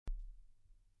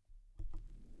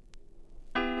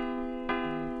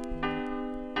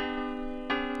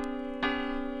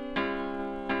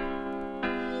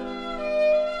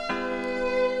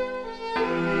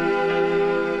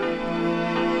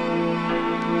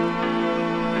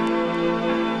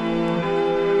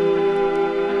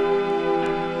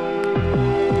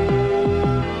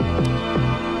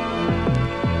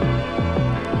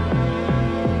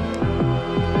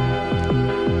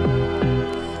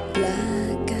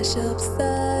flash of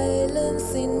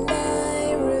silence in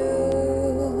my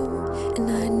room,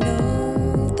 and I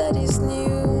know that is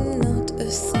new, not a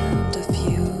sound of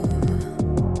you.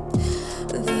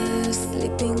 The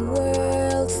sleeping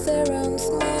world surrounds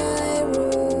my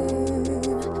room,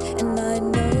 and I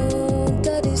know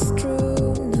that is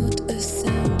true, not a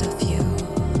sound of you.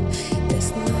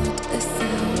 There's not a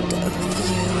sound of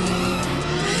you.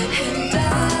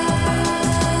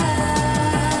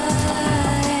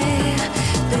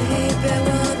 And baby,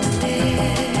 wanna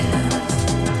live.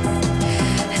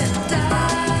 And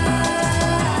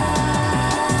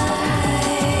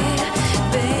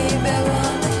baby,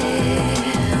 wanna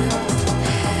live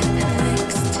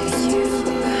next to you,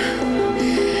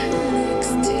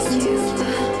 next to you,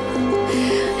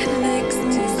 next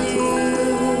to you.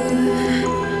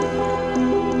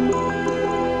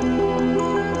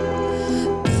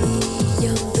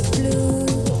 Beyond the blue,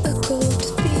 a cold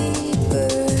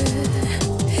fever,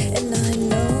 and I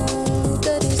know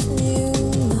that is new,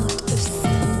 not a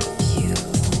sound of you.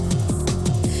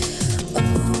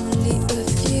 Only a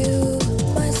few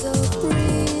miles of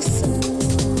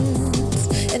reasons,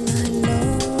 and I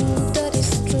know that is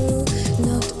true,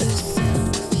 not a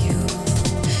sound of you.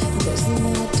 There's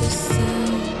not a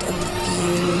sound of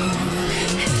you.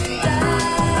 And baby,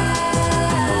 wanna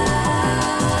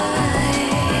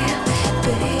live. And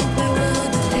baby, wanna live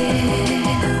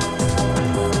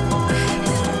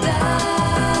next to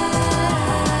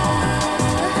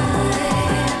you,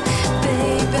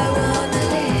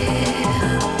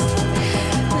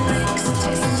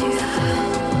 next to you,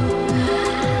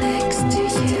 next to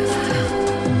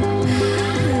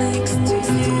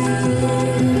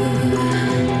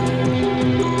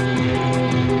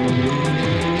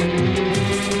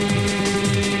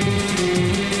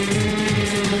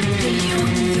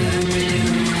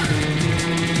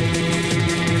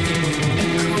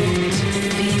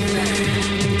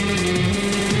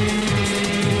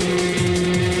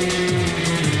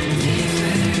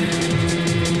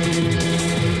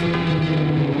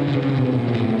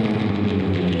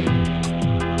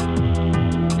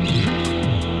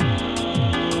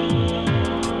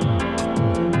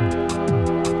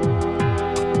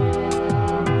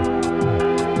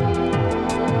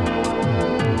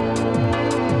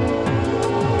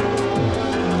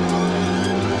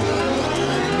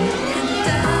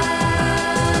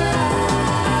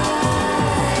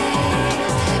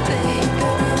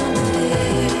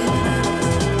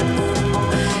Beyond the blue,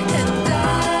 a cold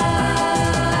fever,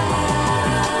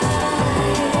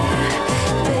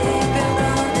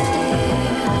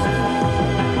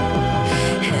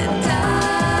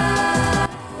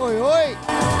 Oi, oi!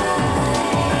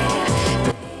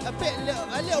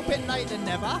 A little bit later than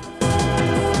never.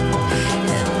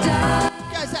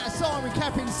 Goes out to Simon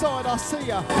Cap inside, I see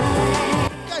ya.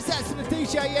 Goes out to the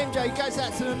DJ MJ, goes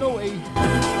out to the Naughty.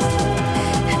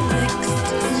 Next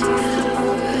to you,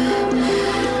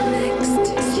 next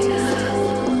to you,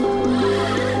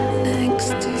 next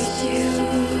to you.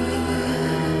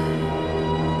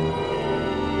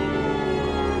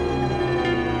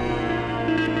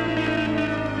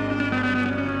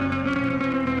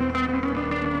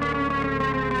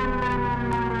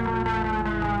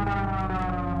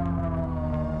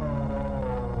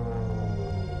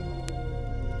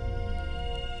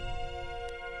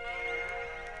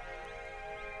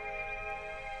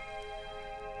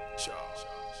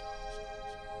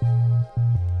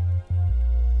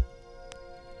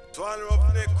 Twirl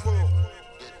up the crew.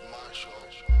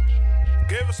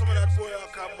 Give us some of that boy a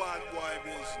bad boy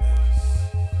business.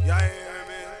 You hear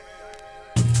me?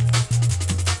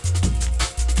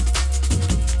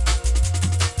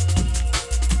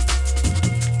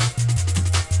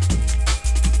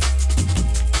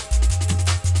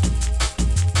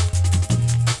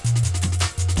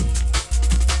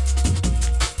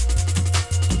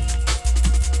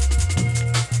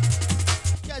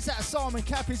 Goes out to Simon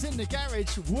Cap is in the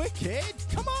garage. Wicked,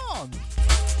 come on!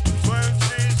 20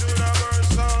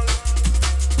 universal.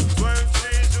 20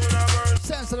 universal.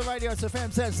 Sounds to the radio to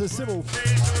FM, sounds to the Sybil.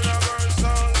 Universal.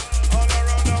 All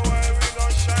around the world we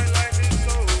gon' shine like the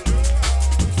sun.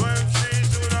 20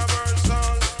 universal.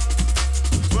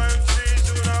 20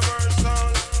 universal.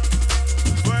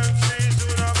 20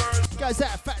 universal. Goes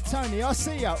out to Fat Tony, I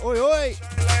see ya. Oi, oi!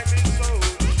 Like the sun.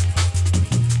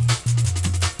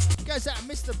 Goes out to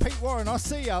Mr. Pete Warren, I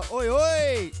see ya. Oi,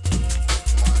 oi!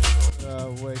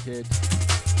 Oh, wicked.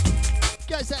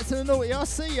 Goes out to the Naughty, I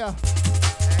see ya.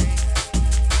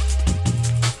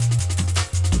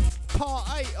 Part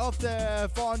 8 of the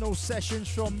vinyl sessions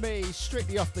from me,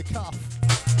 strictly off the cuff.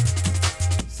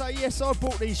 say, yes, I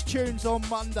bought these tunes on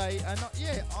Monday, and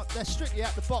they're strictly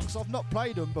out the box. I've not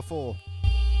played them before.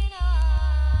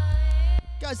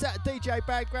 Goes out to DJ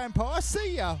Bad Grandpa. I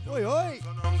see ya. Oi, oi.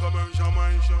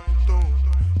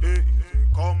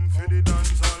 Come for the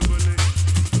dance all bully.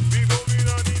 We go in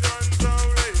on the dance all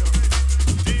layer.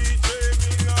 DJ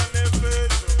Ming on the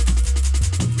face.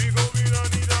 We go in on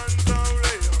the dance all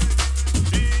layer.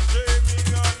 DJ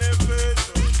Ming on the face.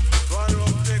 Swallow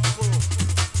up the crew.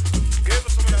 Give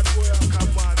us some of that boy a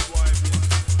bad boy.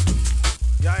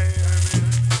 Yeah, you hear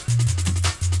me?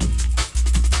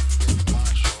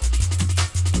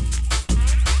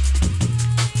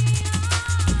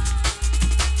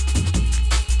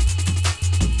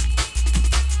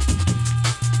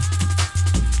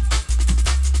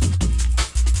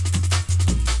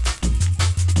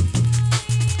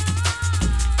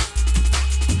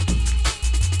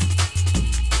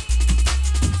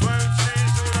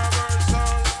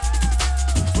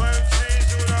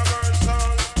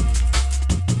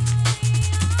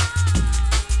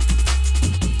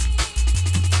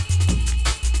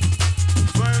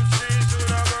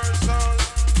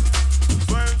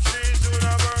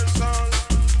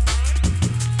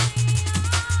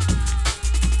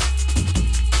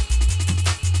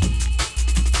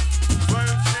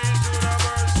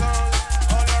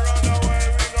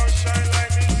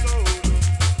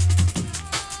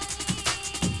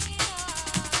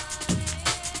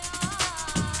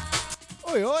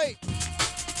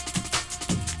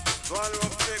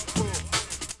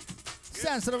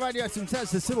 Sounds of the radio from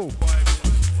Taz the Civil.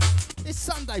 It's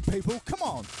Sunday, people. Come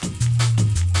on.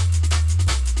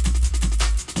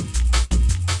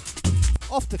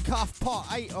 Off the cuff, part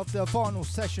 8 of the vinyl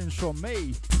sessions from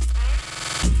me.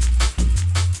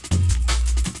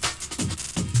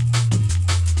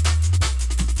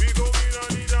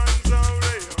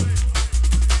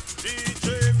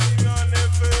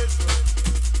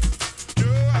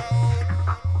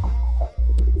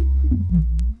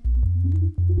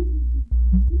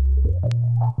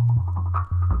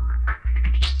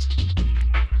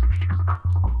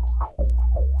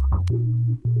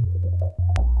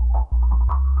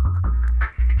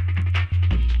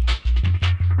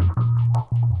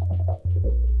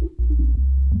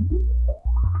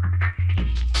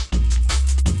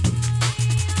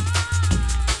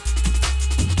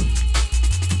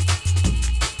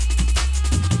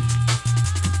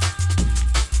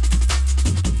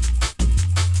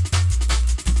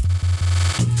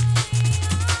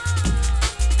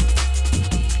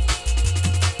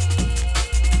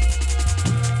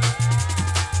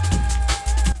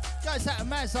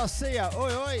 I see ya.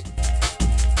 Oi, oi.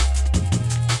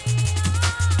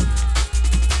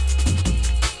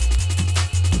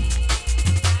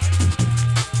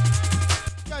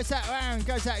 Goes out to Aaron,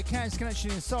 goes out to Cairns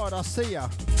Connection Inside. I see ya.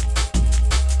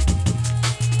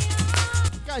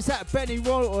 Goes out to Benny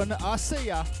Walton. I see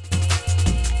ya.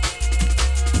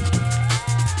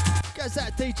 Goes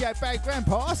out to DJ Bad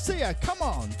Grandpa. I see ya. Come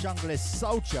on, Junglist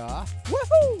Soldier.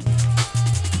 Woohoo!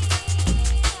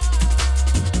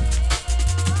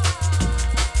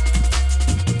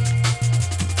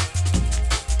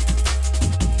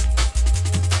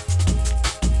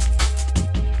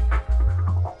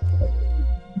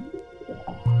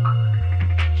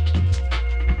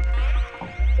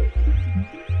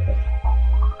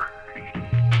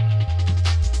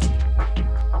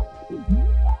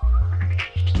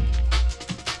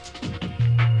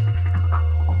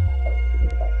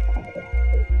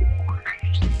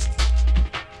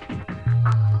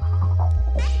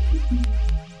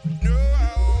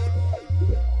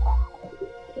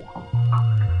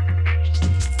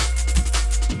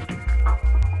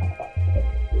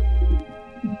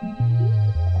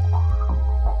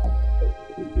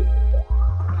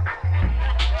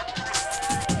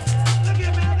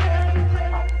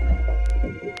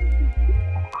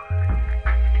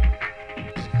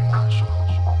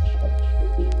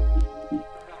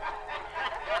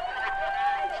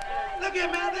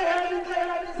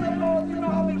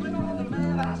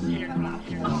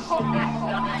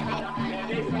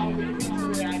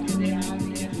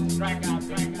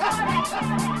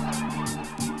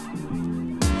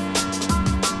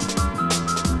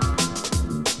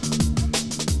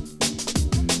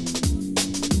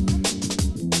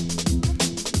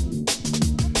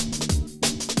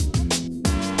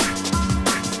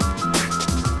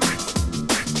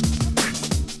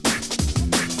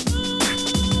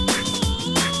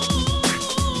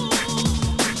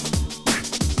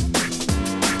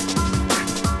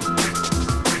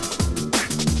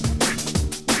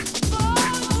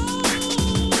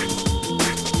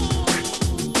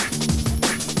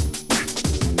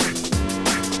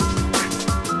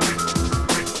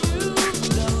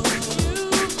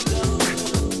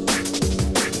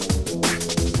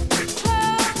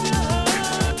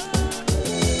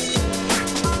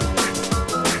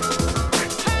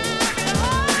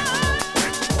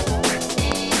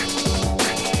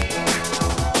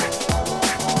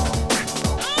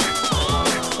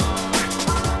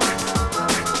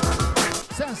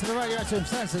 out to him,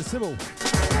 sounds to Sybil.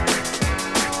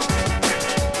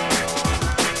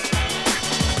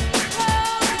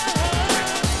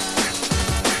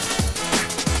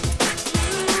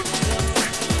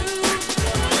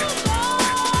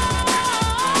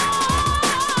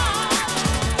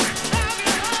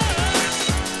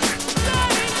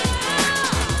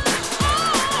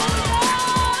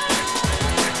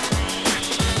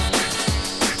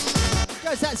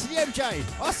 Goes out to the MJ.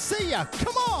 I see ya.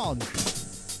 Come on.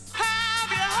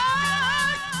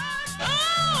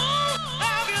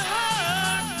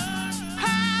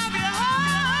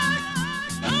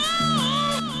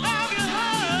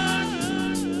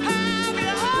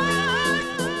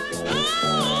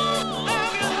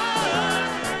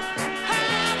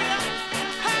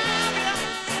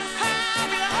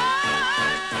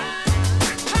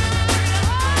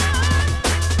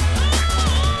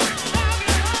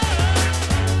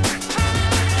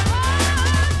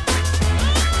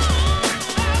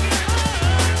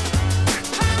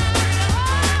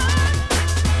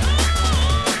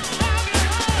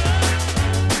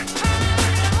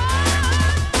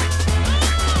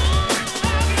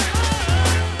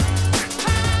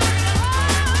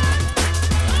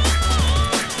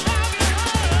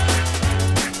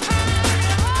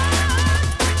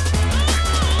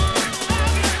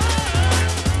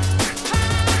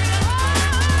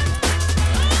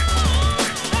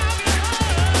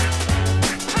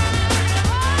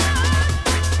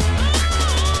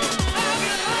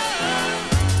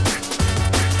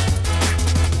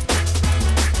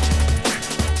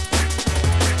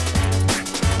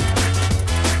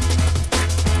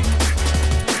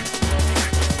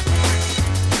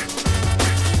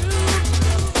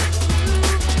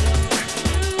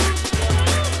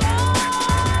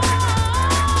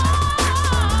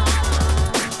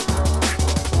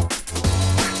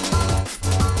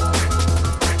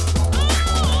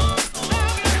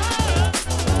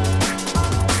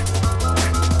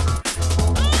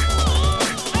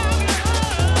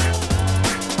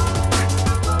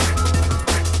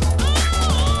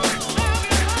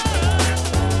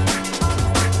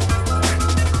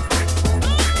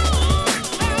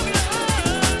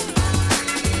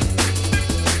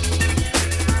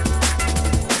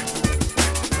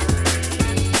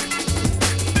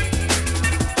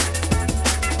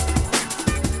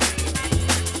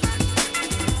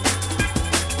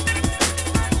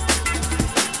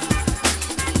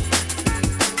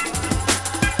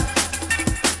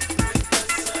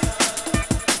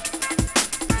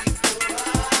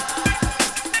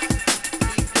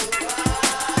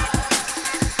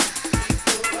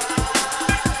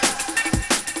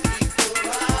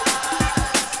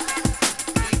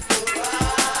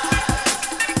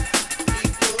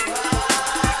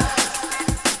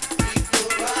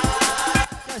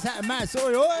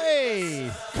 Oi,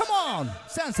 oi! Come on!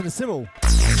 Sounds to the Sybil.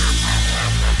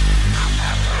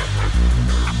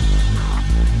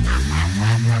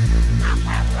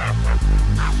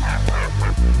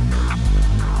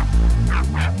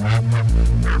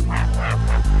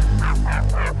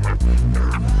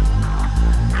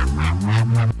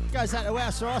 Goes out to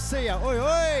Wowser, I see ya. Oi,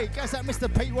 oi! Goes out Mr.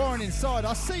 Pete Warren inside,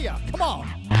 I see ya. Come on!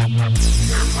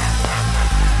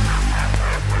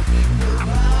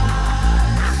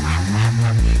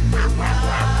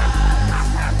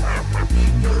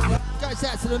 Goes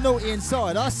out to the naughty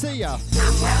inside, I see ya.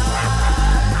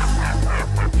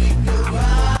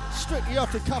 Strictly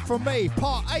off the cuff from me,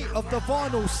 part 8 of the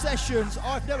vinyl sessions.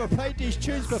 I've never played these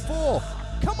tunes before.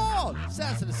 Come on,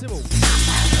 sounds to the Sybil.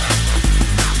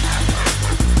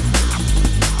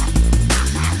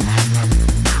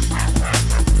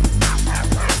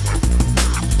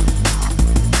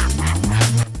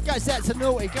 Goes out to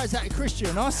naughty, goes out to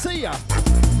Christian, I see ya.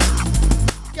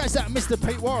 Goes out to Mr.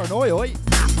 Pete Warren, oi oi.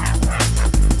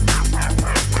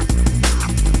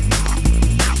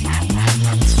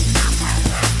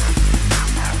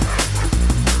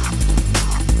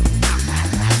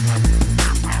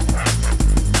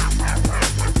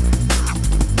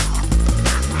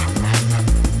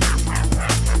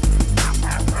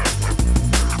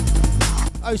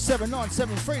 Oh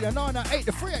 7973 to 908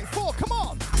 to 384, come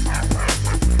on!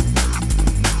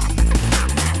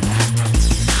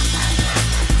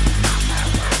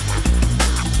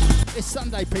 It's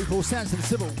Sunday, people. Sounds to the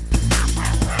Sybil.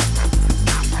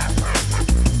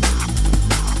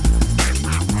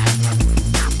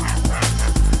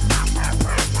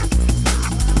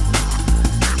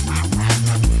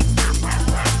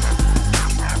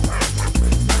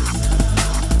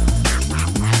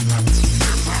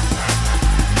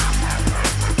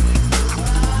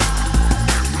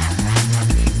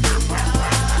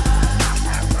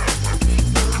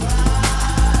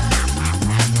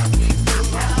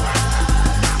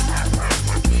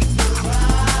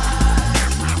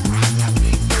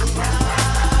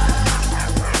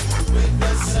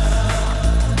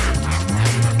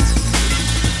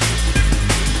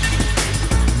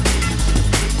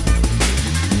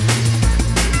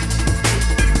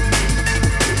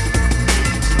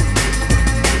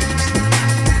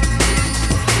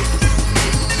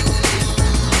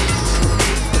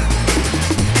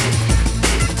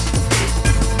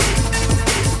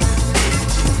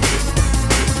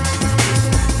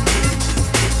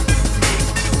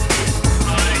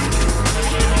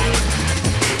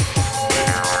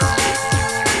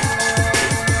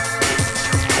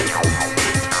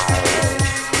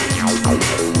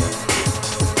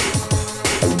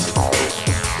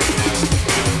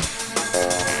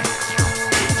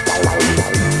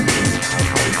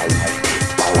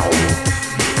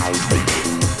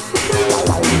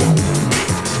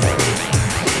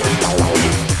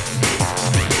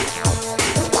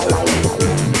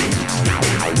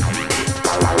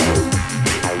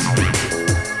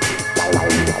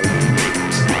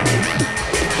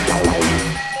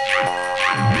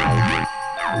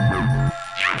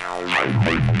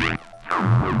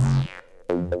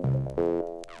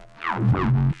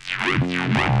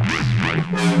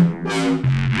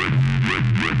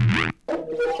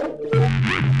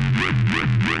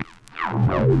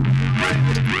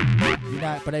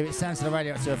 I believe it sounds to the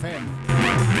radio to FM.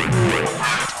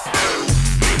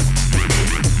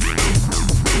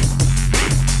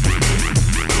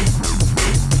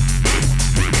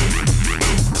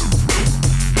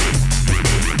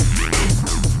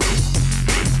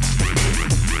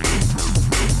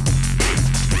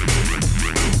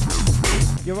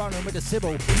 You're running with the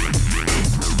Sybil.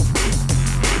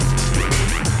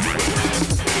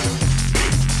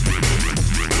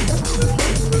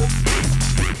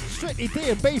 Strictly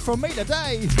D&B from me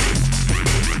today.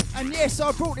 And yes,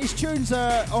 I brought these tunes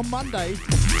on Monday.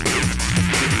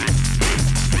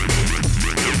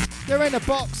 They're in a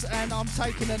box and I'm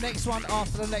taking the next one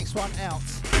after the next one out.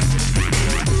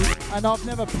 And I've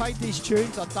never played these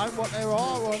tunes. I don't know what they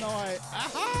are or not.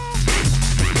 Aha!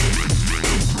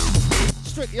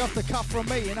 Strictly off the cuff from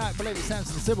me, you know, I believe it sounds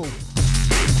to the Sybil.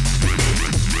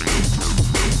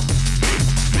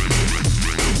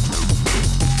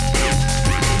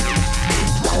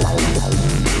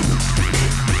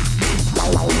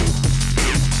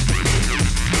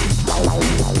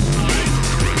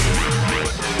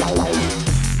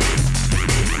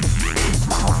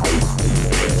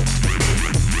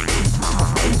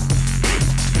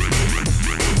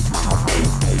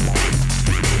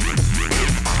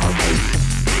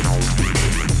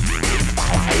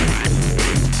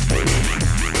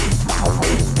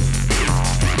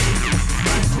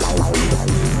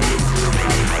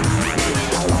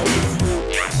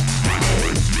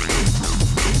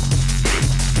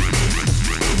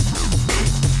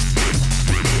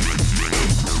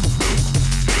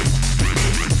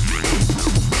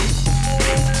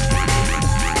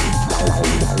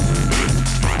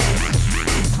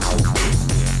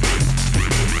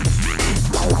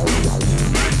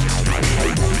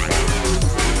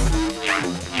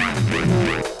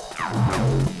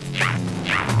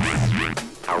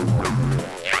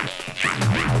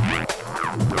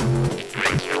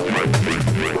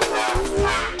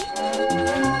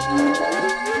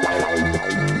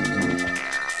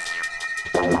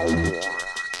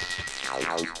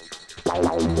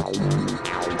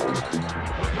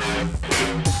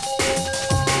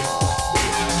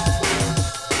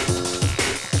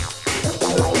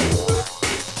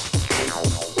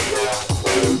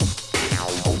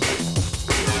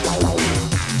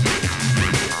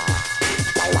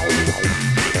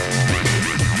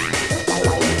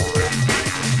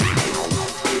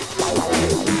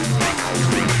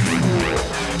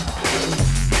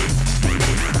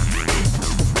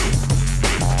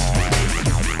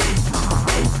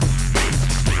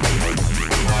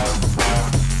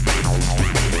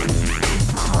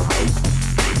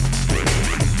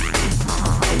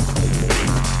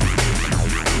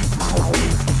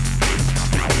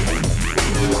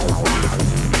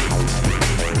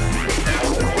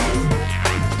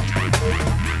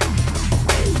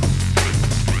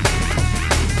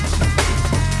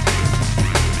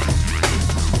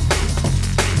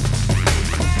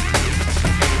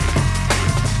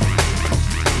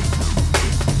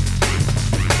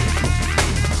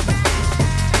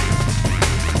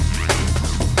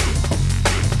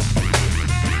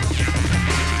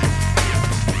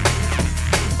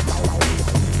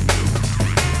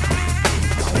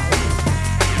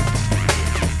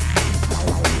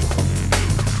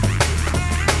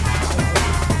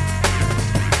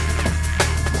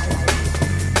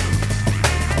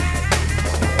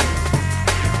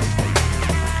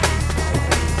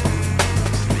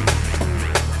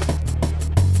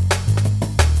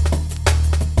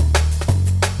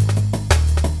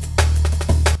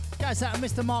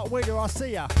 Mr. Mark Wheeler, I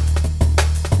see ya.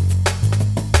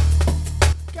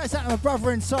 Goes out to my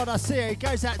brother inside, I see ya. It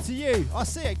goes out to you, I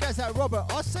see it. Goes out to Robert,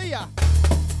 I see ya.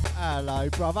 Hello,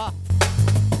 brother.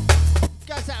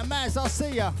 Goes out to Maz, I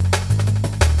see ya.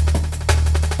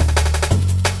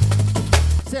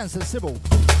 Sounds to the Sybil.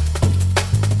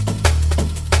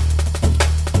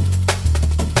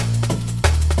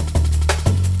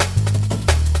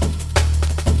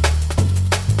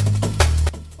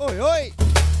 Oi, oi.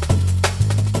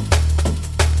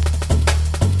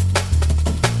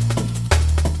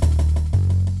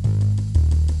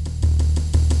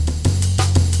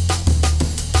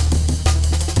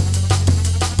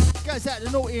 Goes out to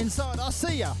Naughty inside, I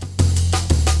see ya.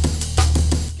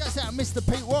 Goes out to Mr.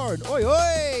 Pete Warren, oi,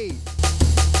 oi.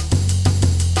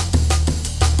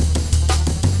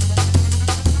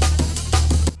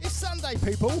 It's Sunday,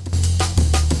 people.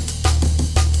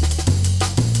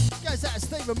 Goes out to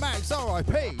Stephen Max,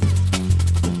 R.I.P.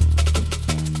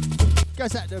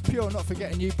 Goes out to Pure, not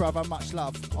forgetting you, brother. Much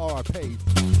love, R.I.P.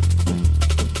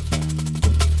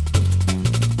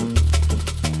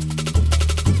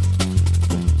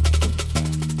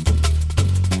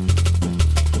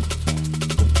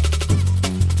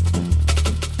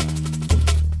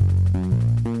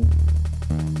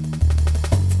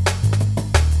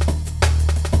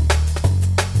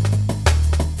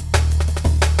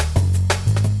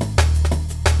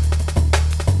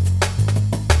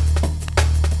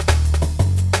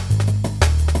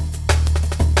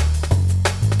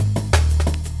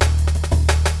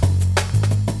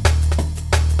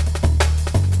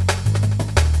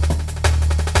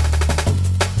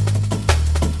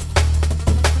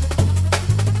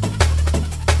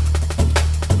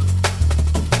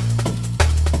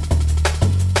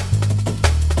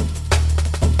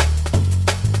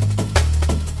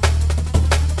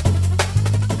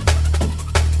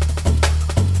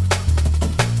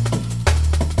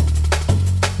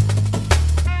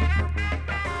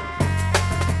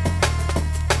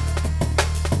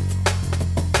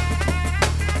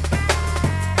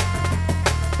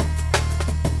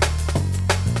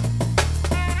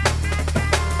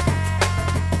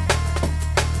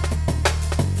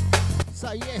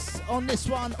 this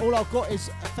one, all I've got is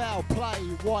a Foul Play,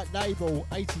 White Label,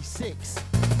 86.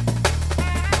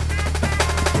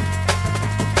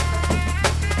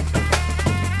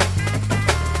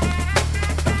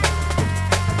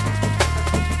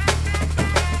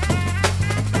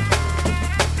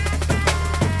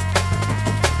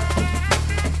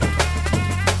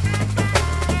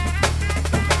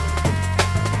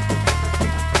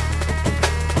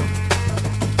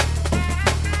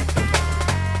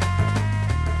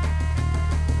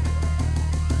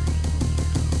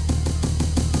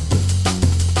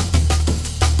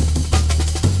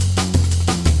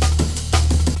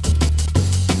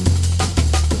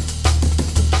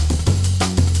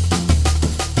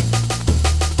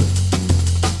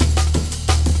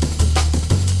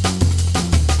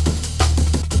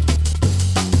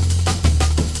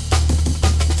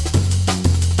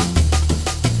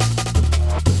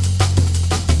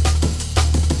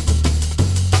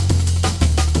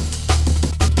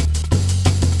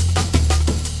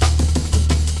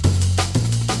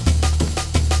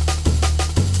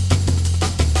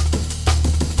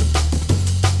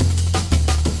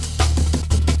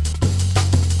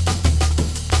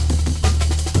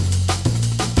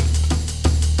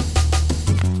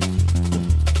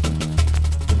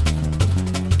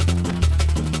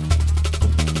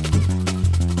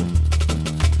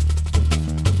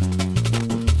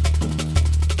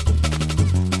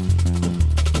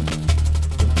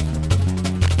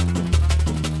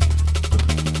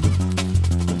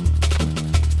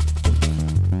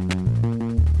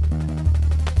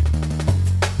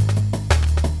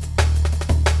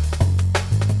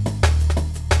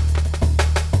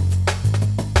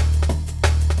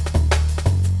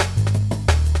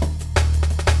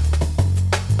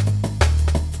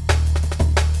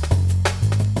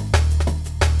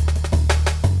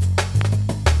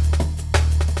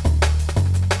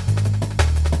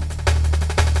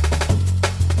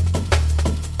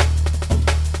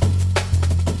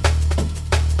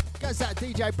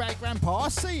 DJ Bad Grandpa, I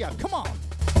see ya. Come on.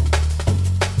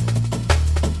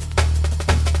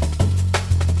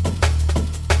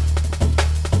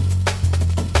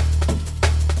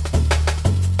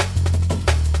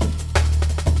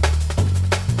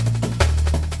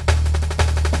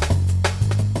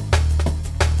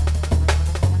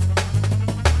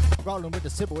 Rolling with the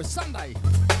Sybil. It's Sunday.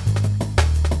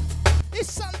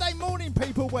 It's Sunday morning,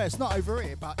 people. Well, it's not over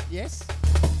here, but yes.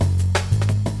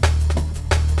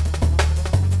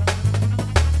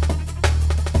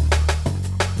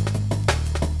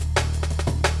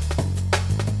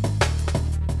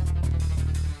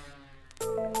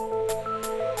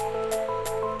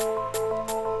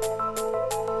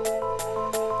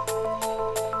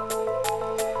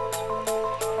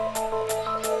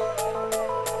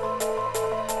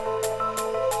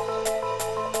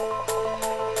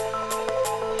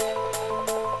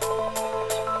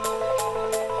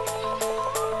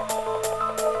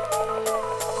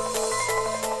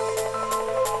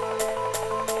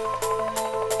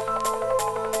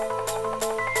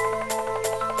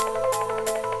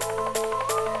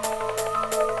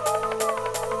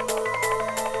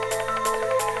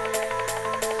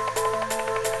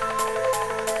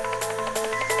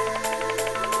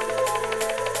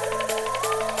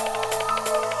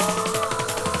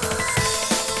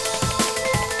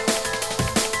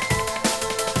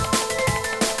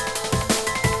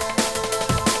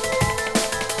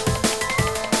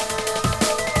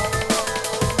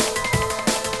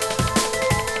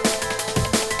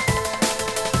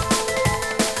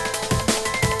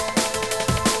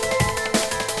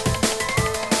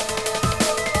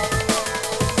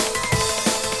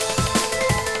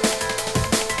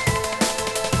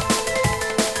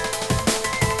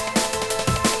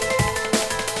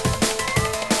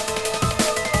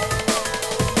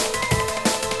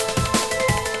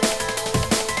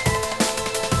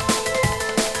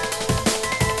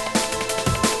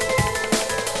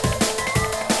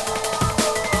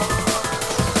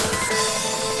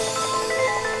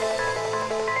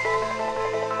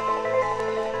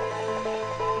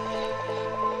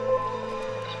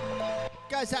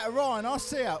 Goes out of Ryan, I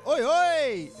see her. Oi,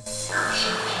 oi!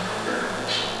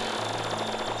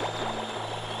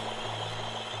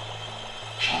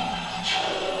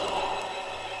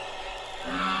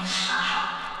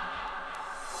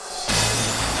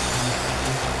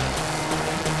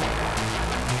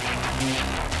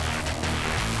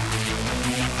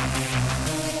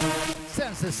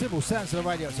 Sounds to the Sybil, sounds to the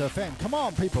radio to FM. Come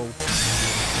on, people.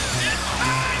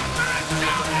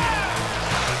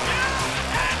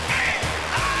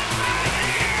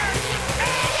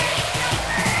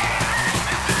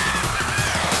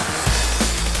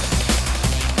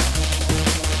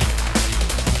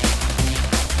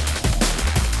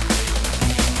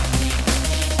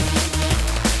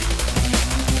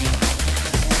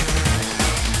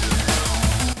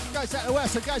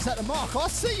 massive goes out to Mark. I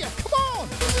see you. Come on.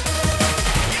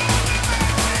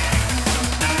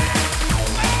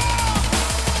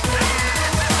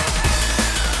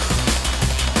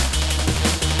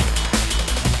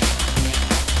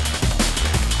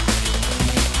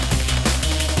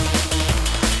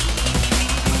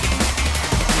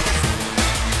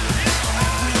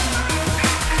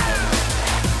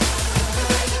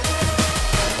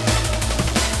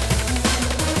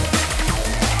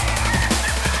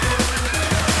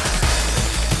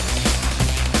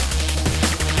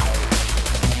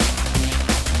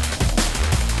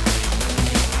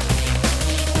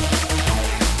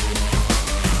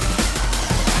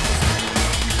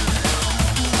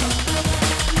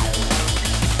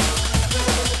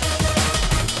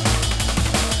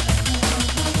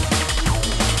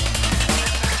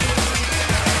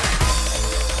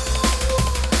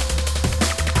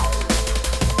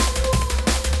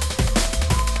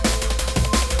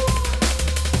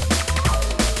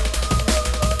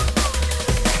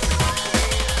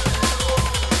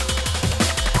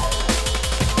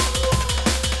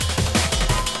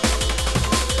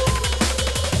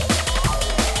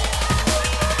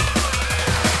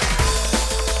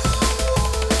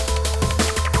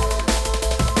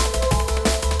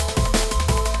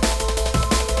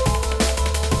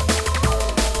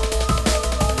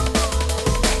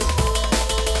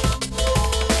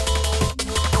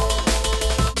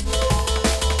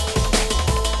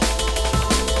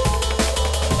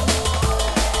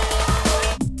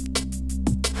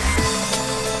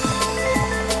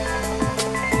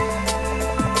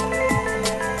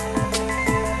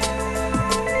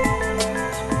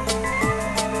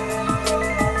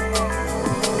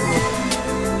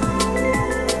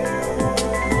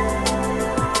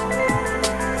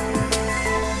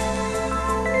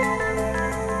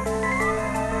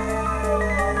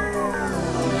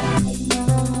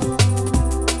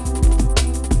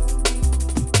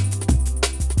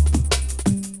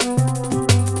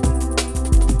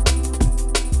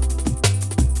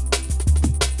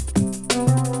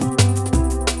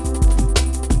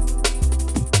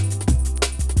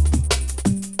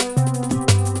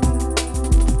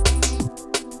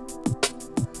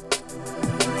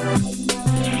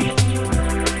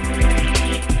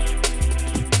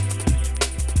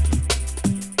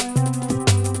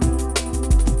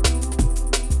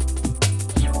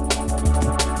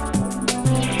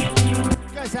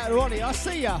 I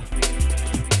see ya.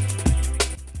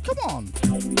 Come on.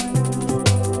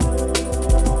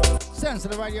 Sounds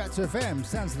of the Radioactive FM,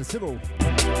 sounds of the Sybil.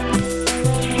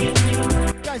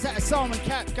 Goes out to Simon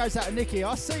Cap, goes out to Nikki,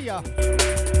 I see ya.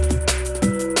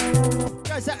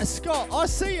 Goes out to Scott, I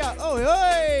see ya. Oi,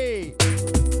 oi.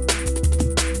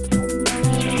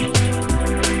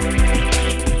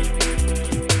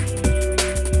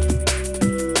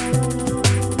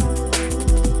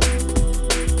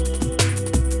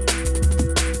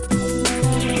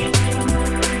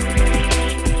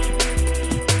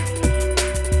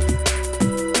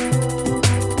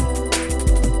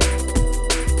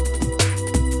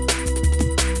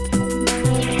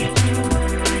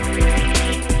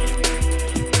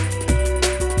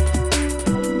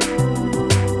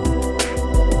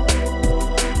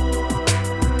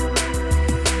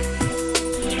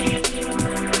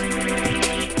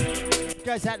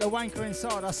 Goes out to Wanker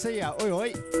Inside, I see ya. Oi,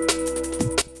 oi.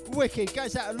 Wicked.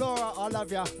 Goes out to Laura, I love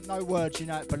ya. No words, you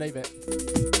know it, believe it.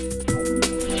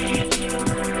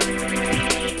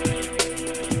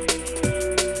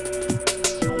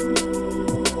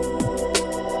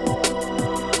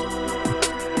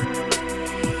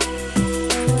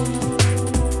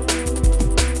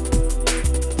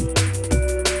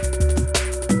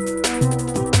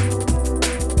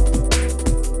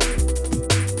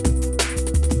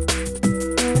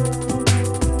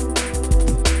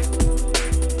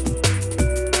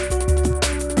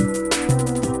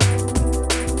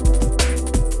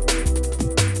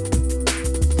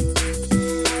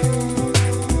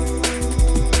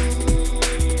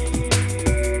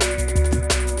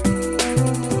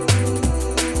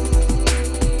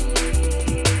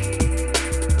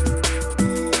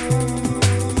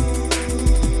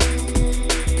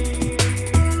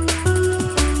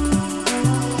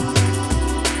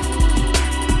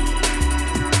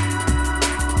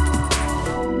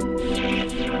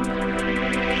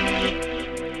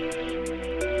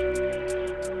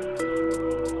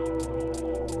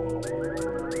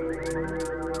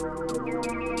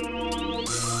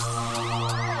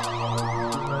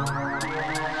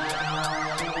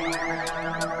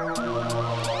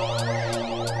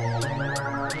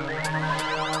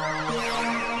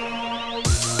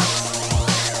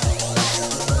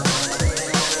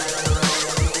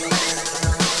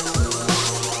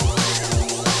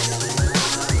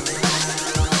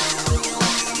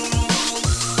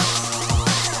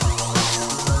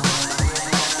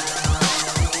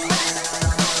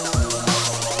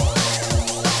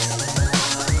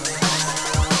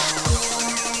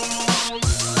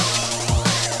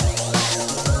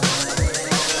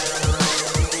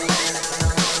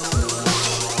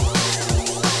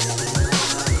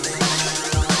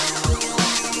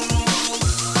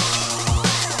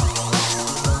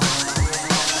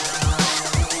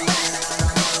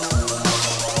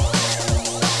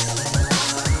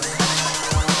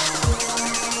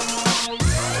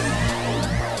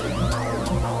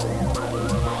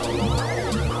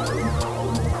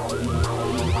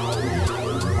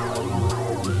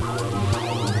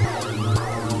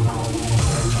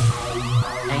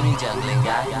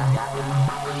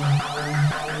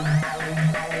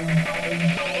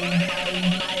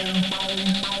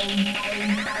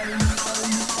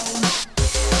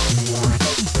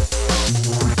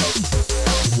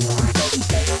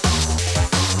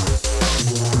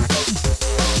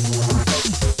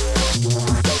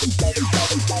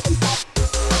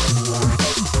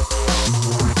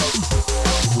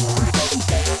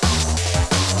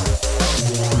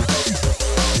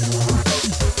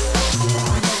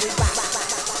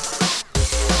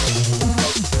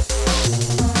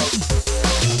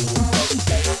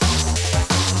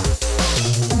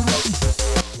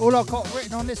 All I've got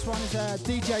written on this one is a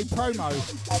DJ promo.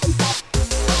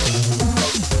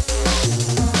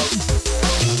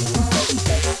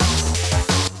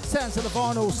 Sounds of the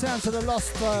vinyl, sounds of the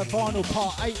lost vinyl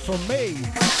part 8 from me.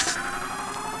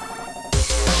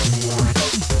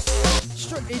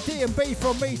 Strictly D&B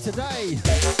from me today.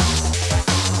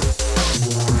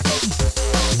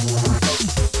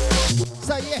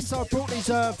 So yes, I brought these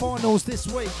vinyls this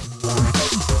week.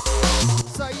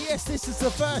 So yes, this is the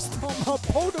first time I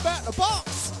pulled them out the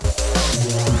box.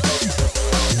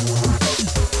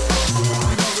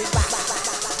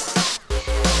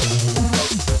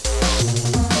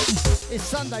 It's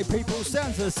Sunday, people.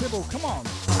 Sounds of the Civil. Come on.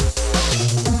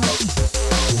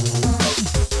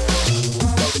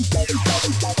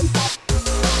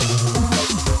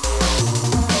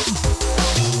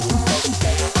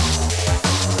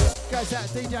 Goes out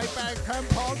to DJ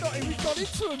Bandcamp. I've not even got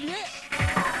into them yet.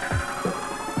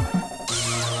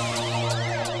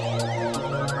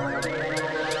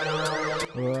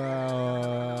 Wow.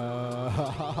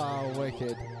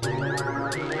 Wicked.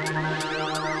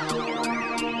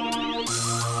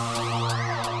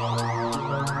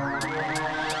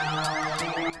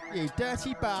 You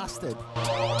dirty bastard.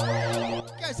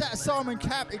 Goes out to Simon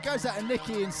Cap, it goes out to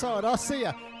Nikki inside, I see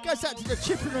ya. Goes out to the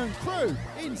Chippenham crew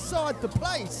inside the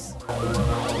place.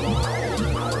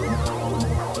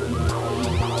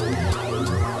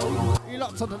 You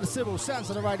locked onto the Civil Sounds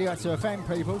of the Radioactive FM,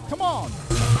 people. Come on.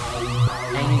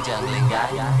 Any juggling guy.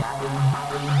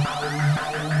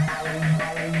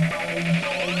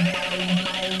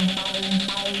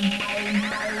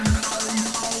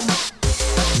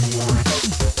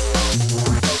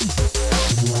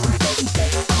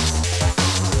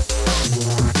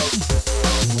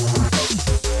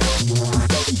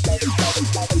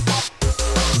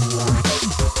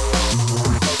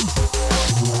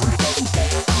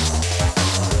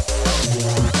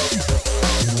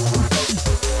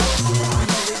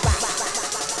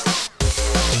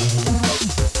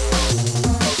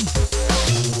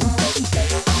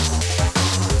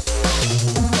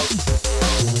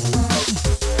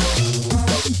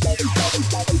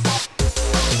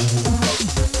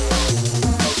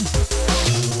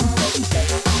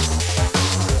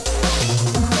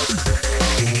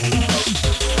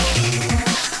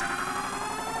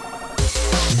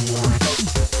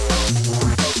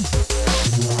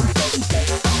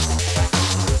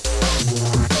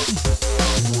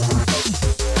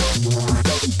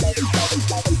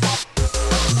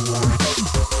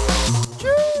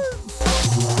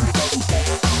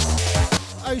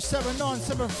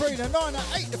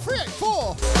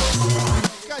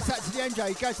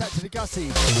 Goes out to the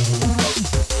Gussie.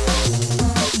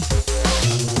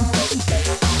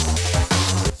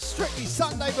 Strictly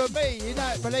Sunday for me, you know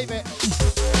it, believe it.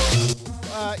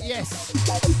 Yes.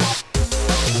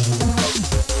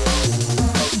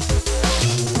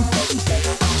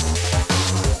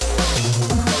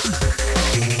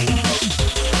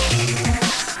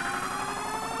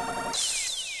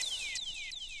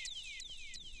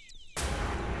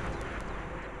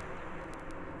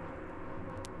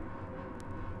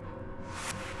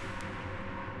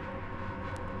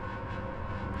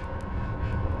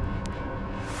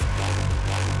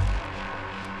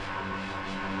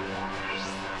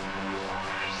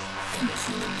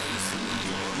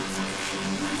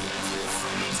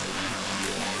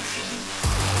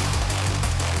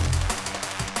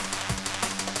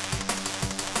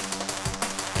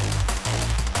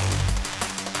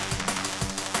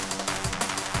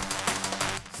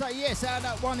 So yes, add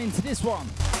that one into this one.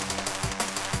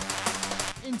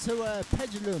 Into a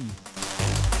pendulum.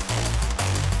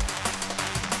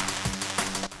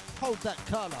 Hold that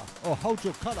colour, or hold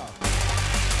your colour.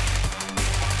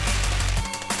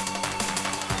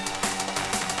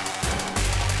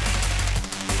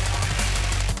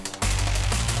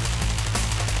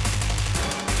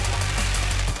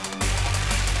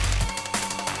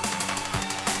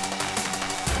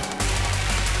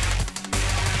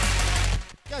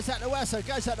 Goes out to Wassa,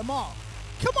 goes out to Mark.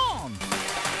 Come on!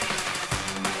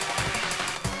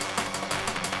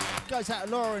 Goes out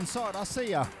to Laura inside, I see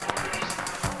ya.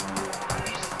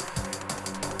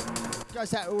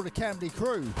 Goes out to all the Camden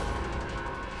crew.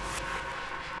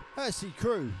 Hersey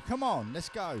crew, come on, let's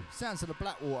go. Sounds of the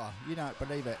Blackwater, you don't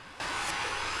believe it.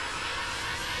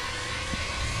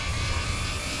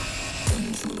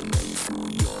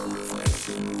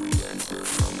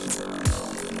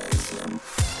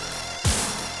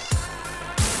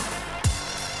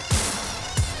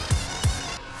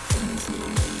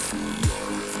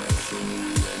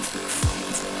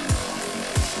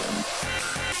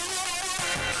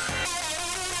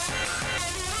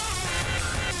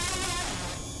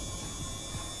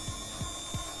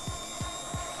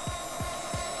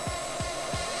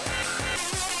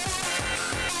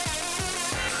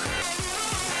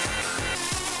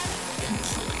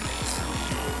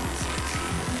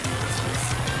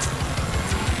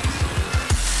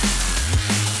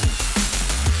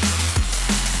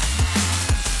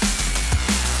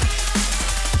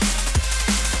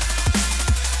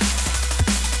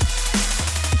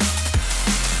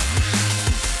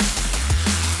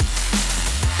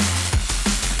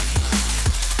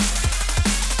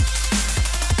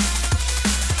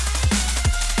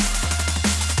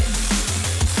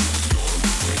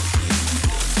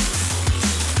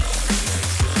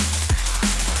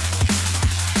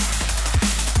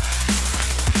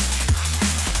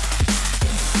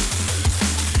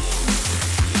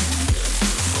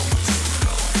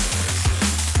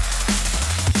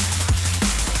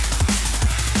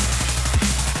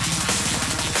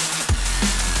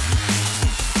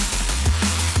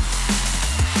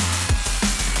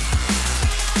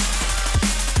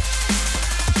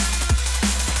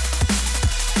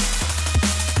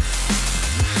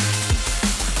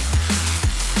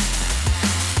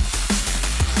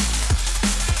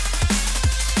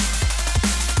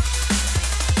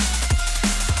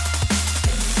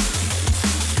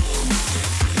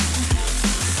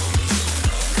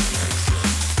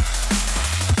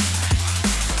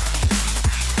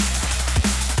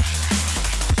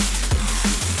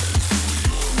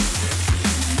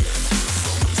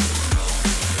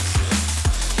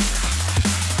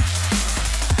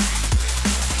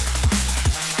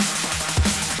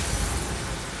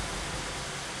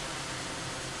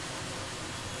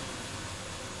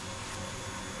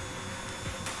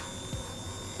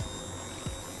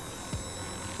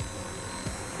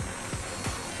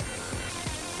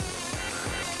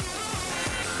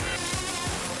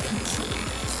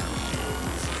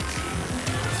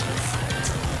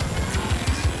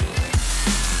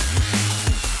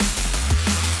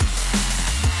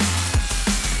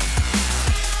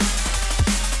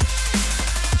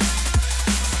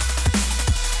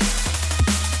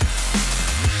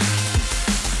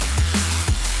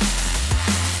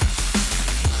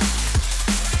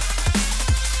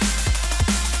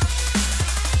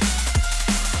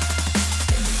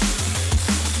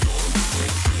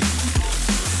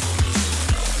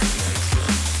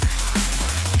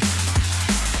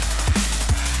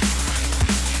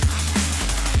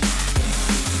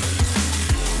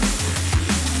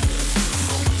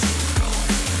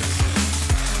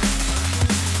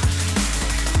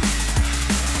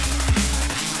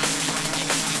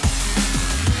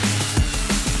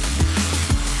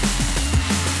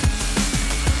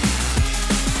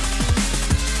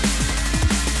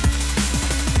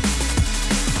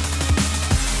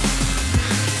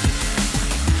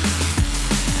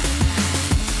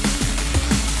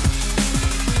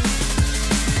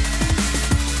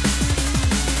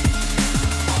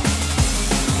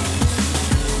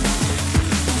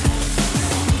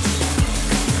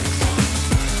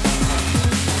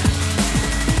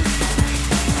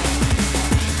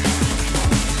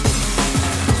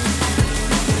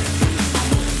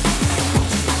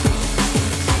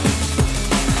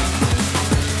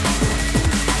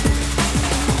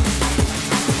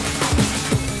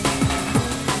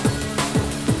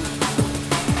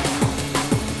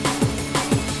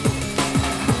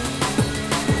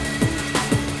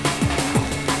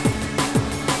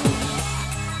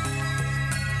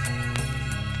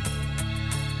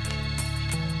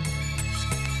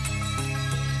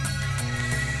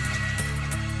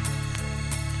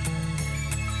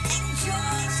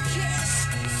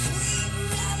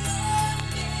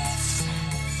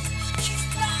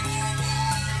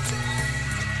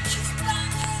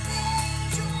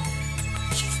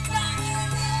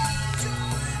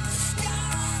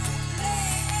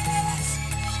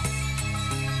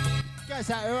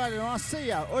 out early and I'll see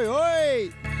ya. Oi,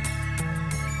 oi!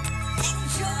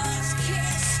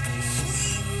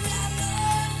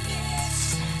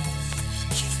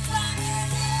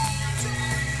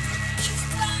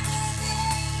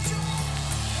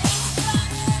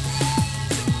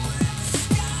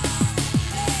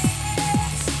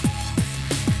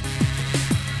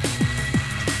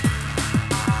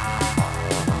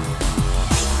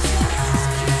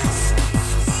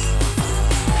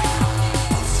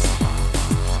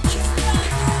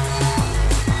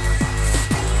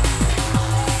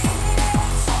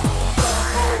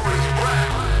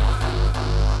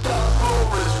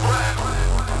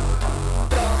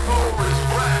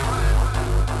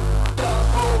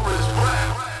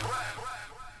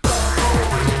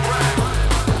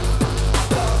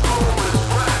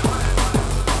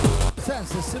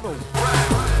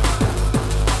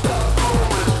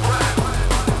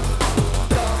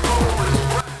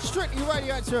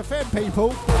 FM people.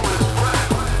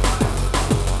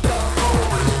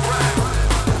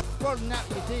 Rolling out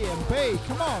your DMB.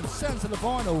 Come on, sounds of the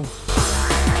vinyl.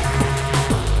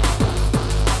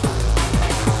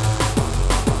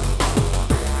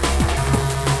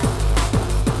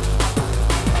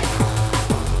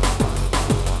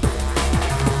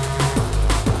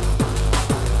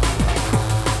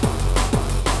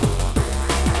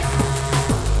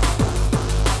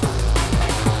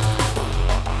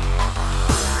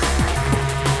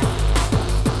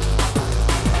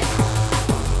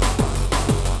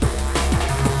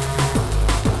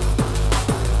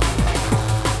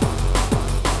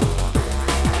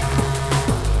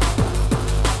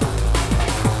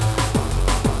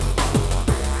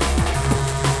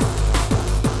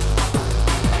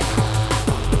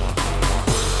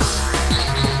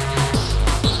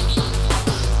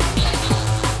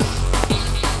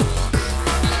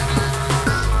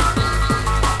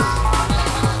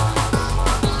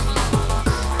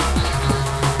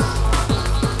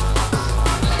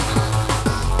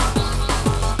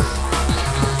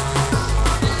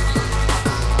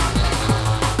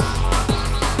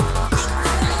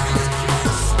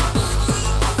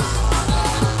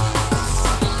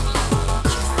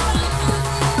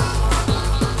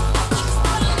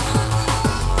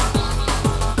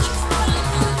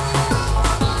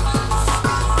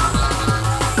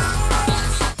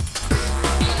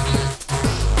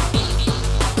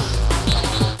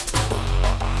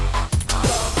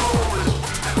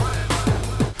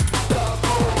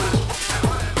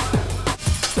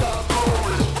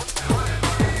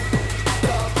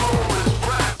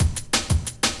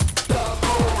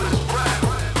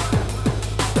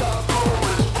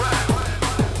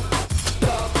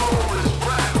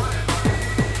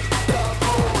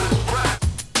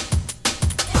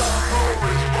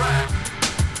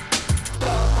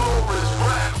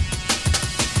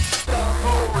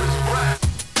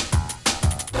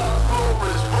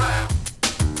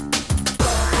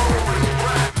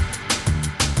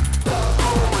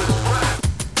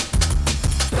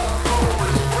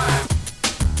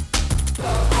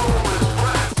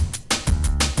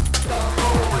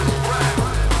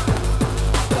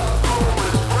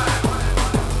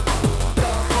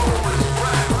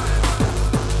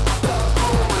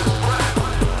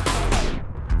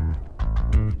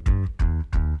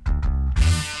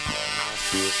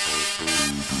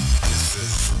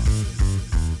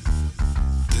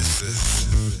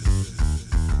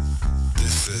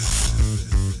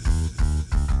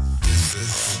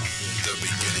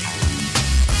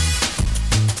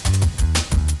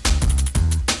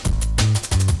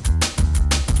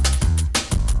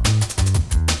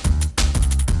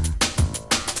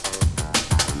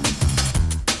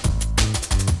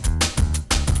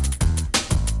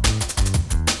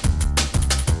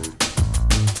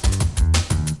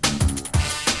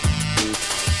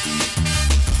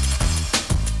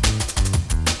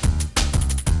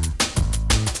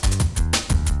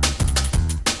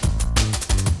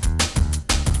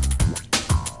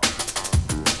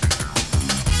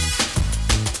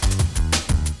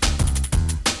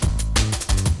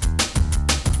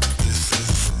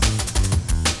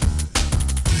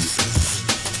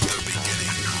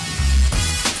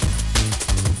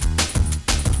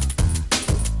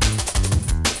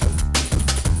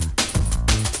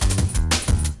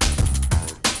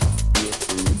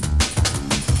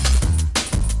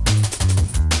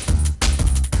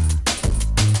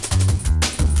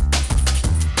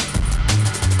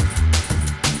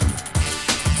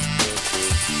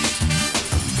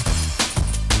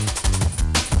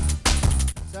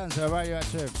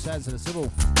 Radioactive, sounds of the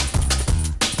Sybil.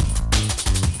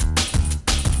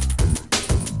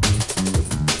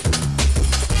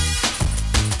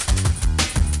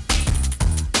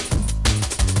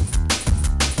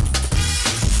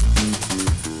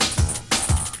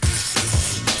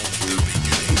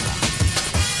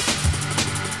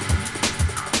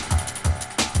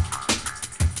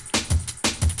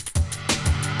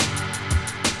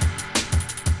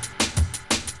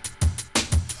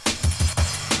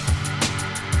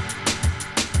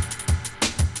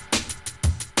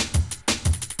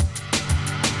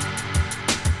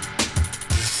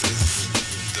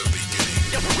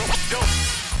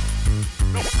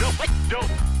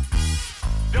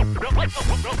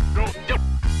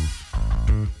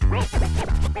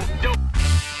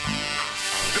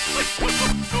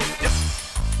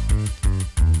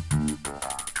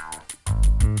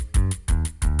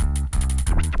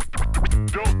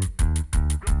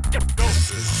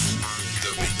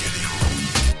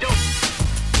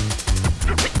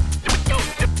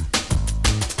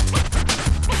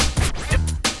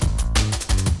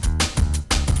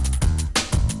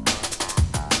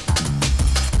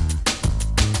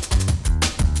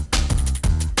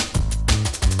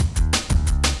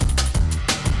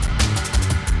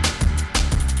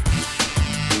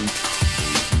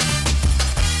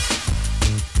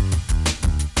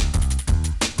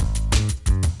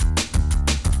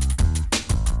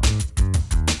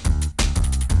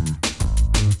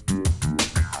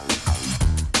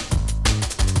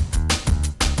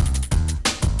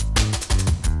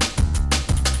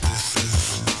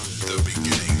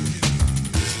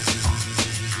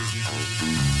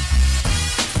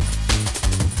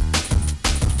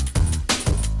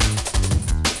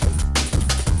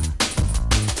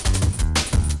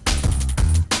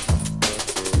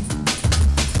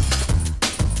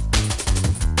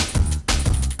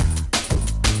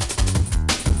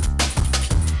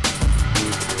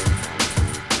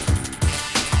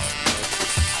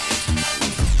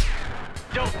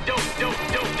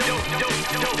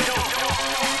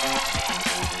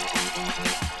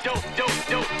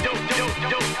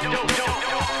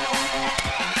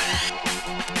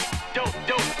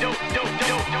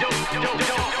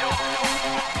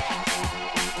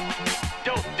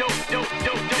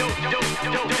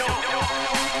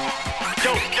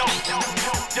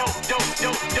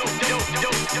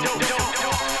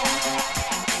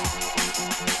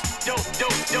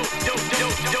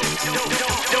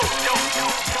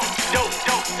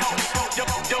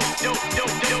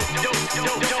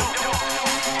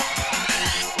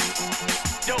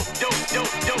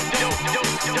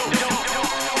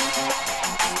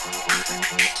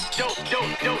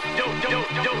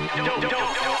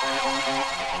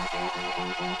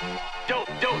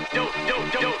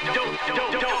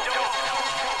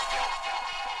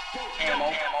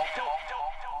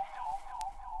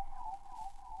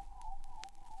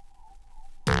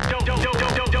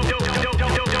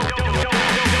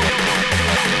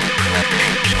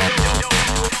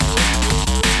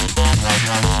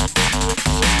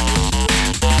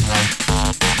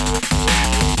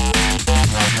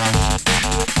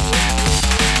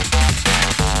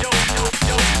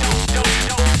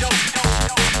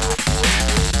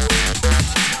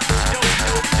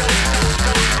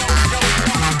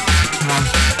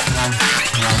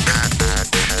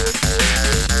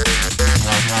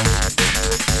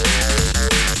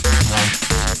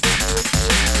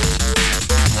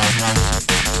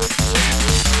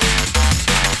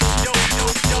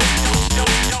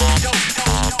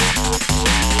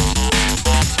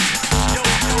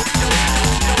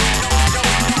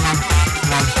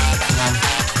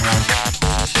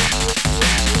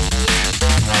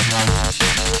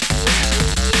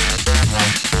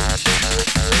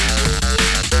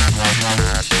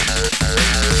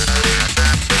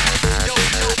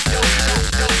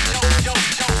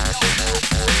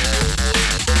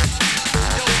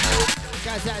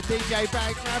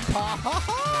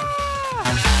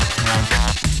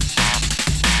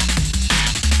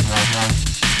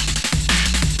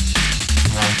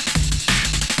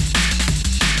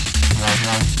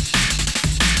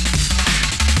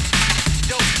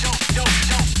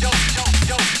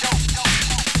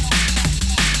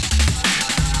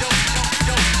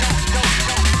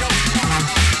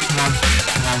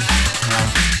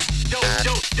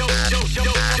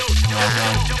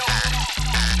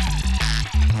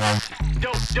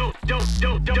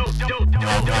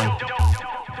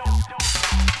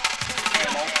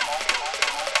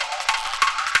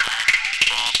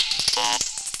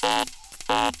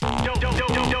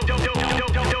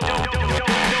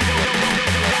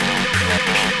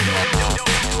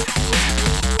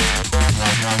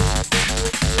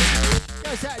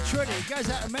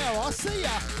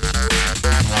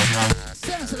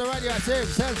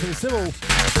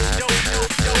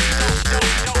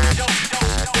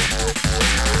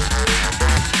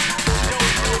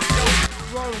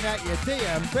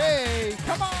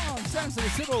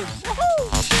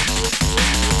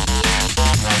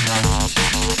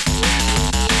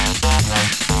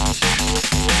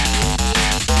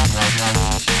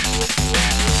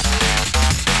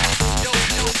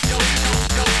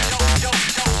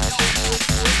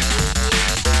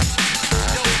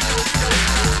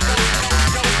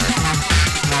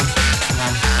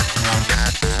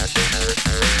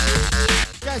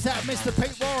 Mr.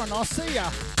 Pete Warren, I'll see ya.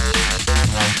 ya.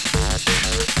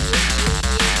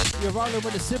 You're rolling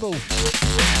with a Sybil.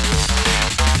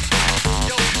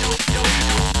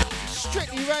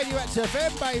 Strictly Radioactive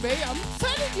FM, baby. I'm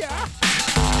telling ya.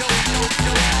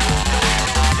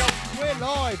 We're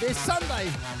live. It's Sunday.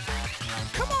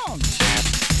 Come on.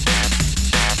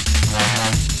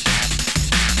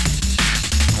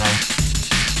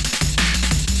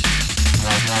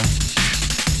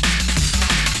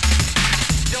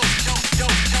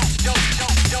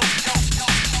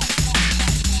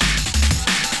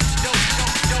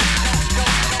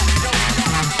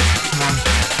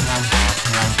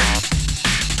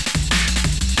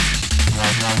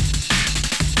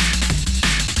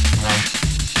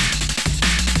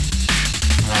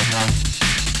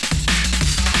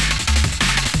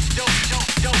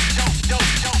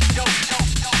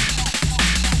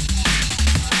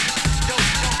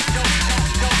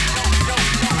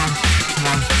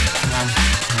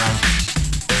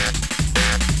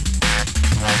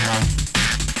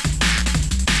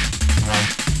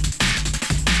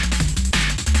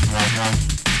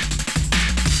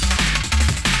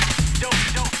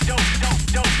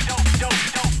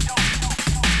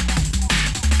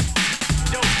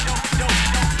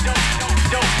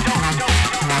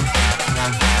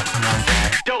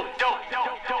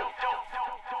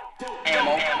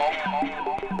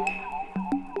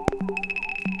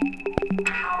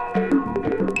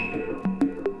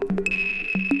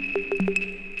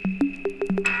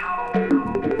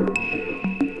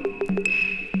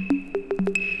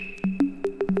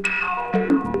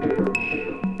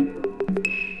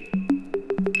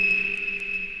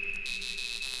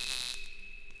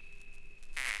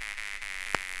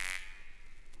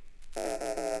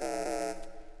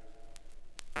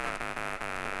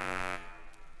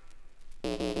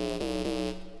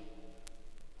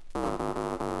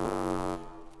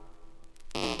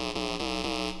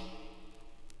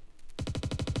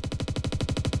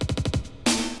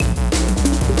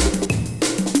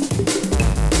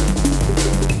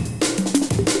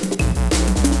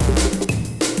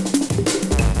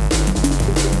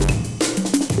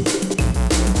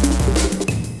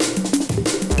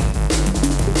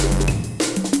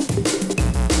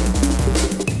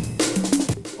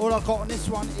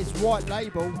 White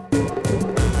label,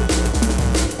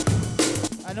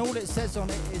 and all it says on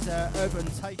it is Urban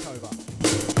Takeover.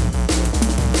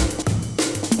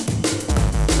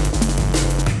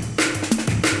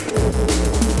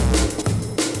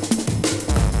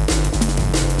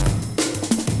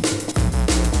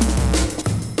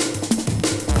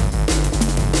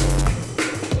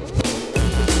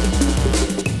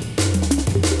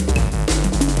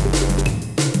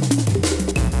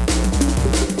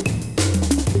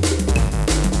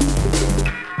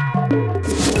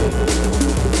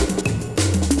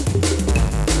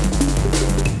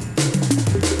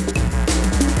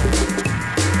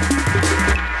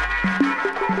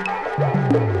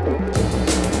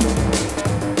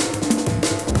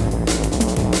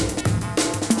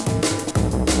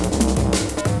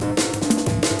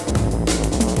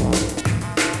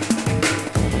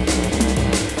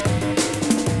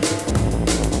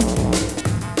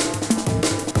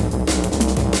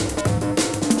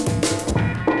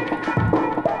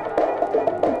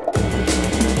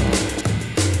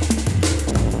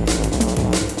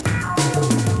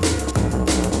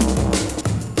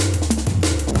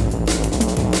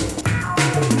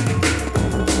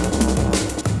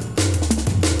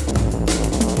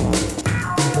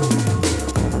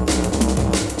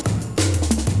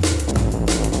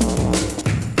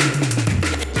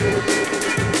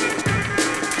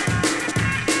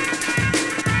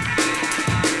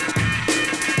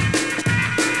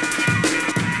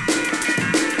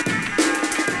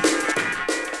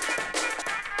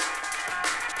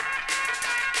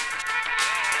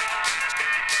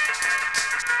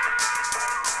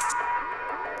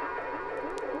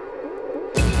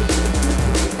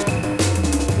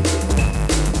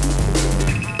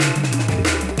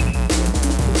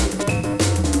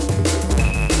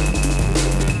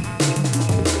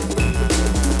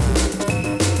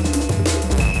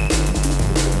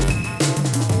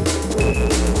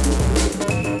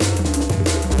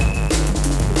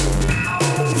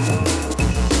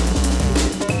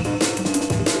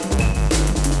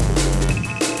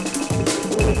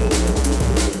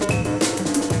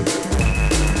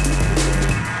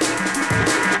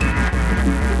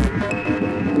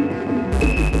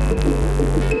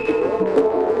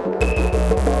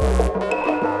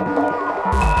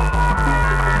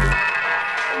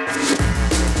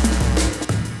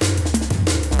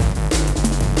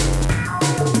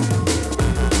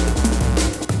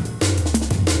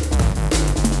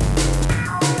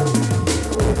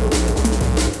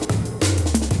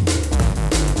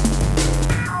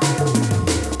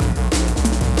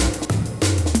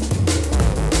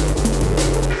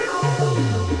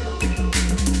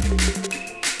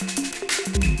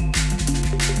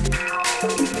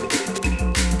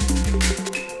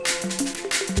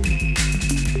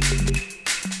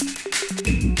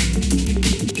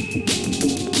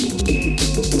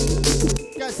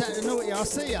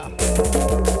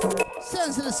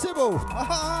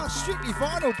 label. Strictly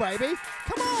vinyl, baby.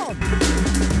 Come on.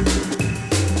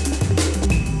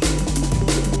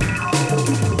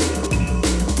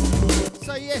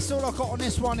 So yes, all I got on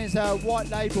this one is a white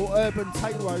label Urban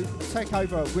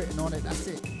Takeover written on it. That's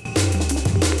it.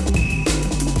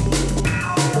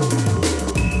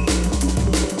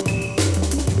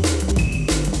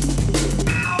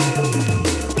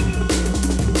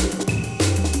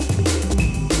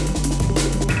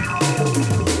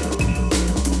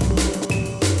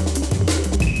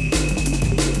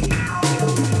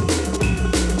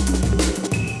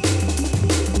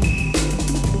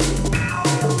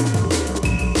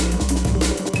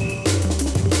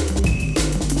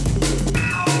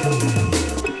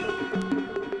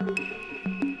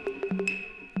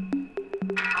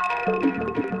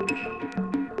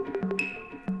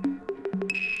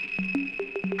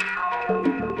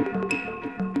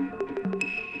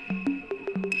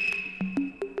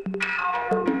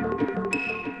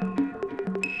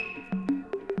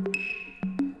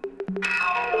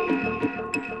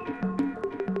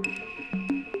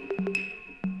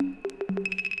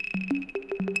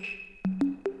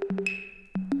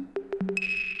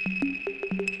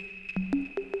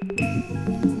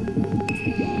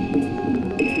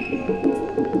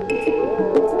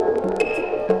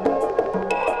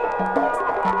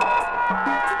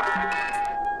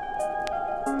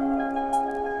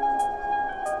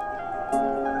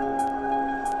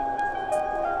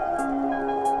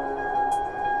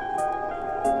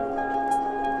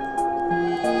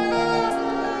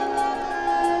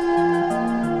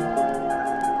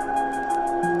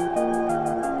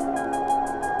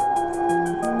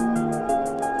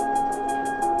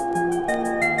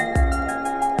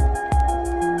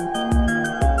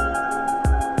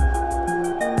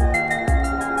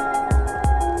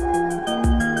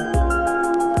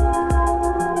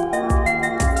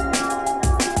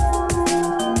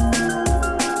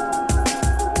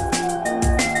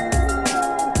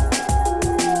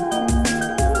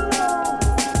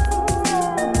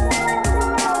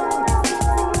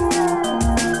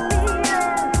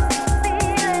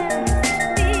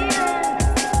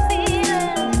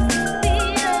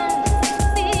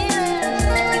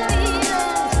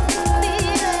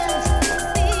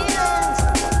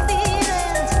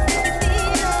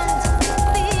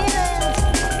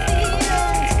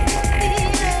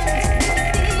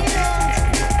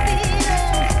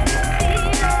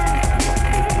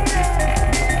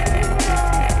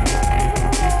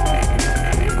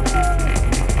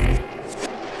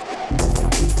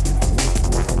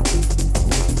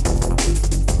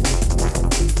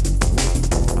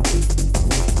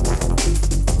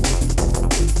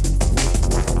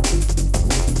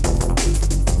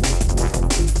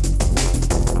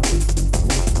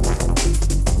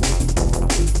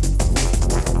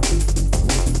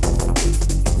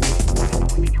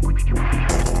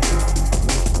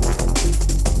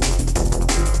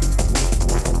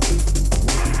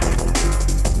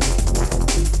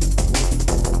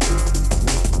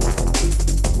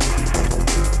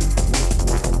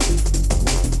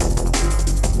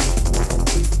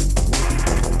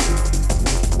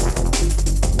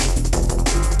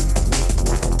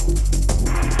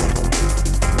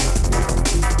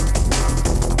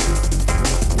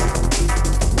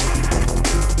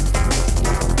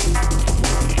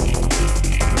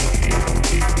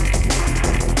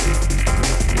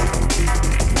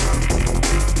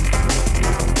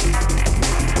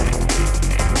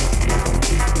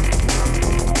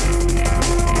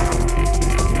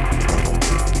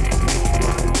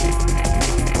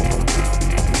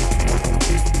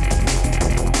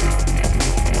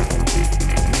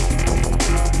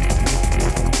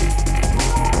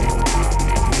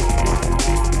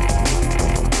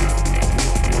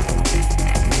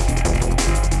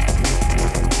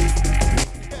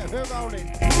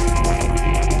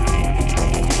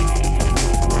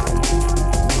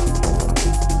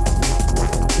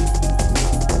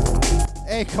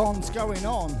 Aircon's going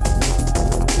on.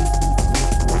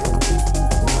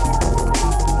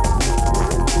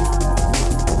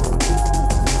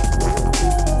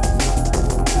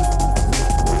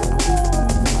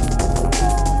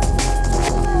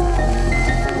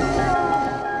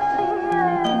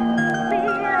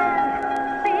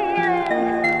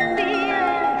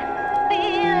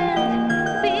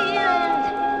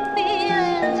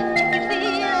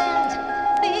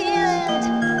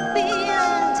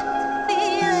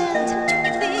 The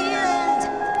end.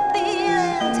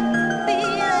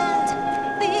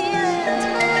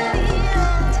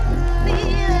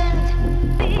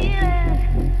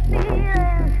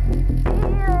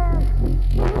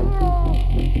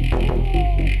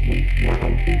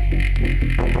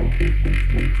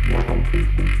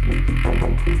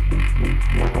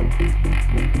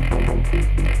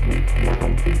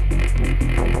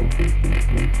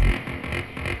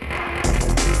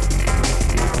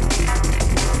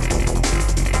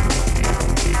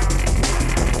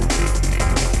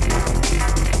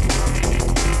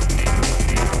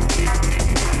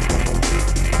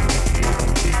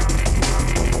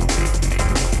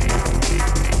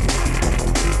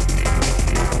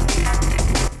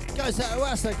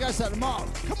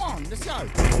 Come on, let's go.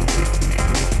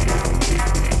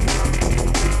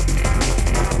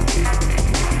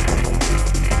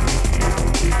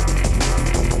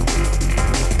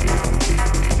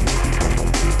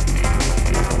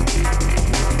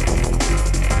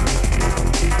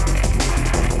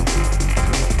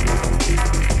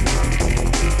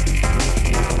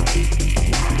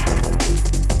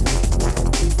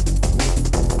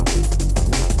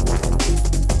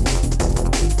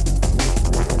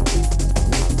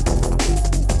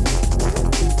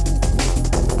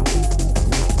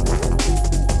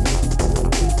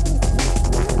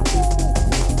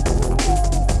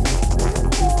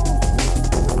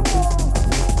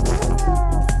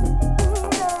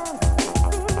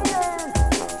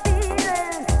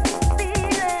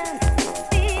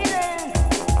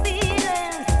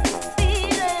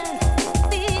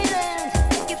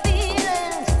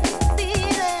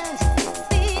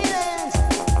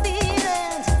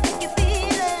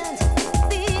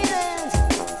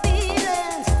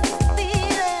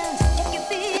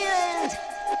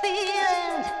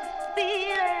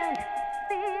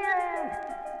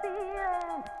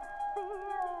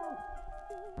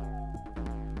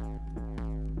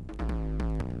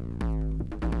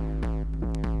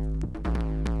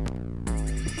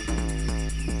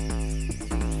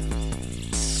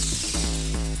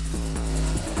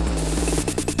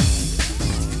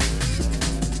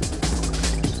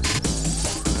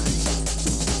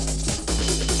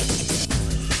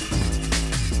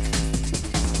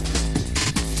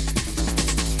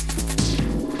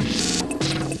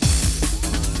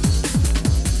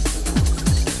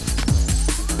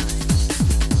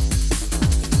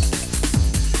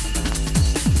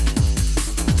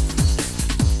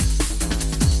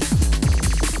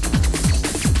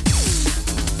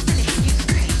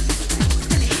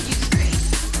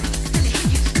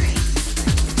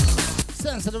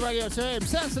 Radio to him.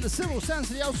 Sounds to the civil, sounds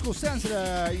to the old school, sounds to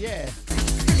the, yeah.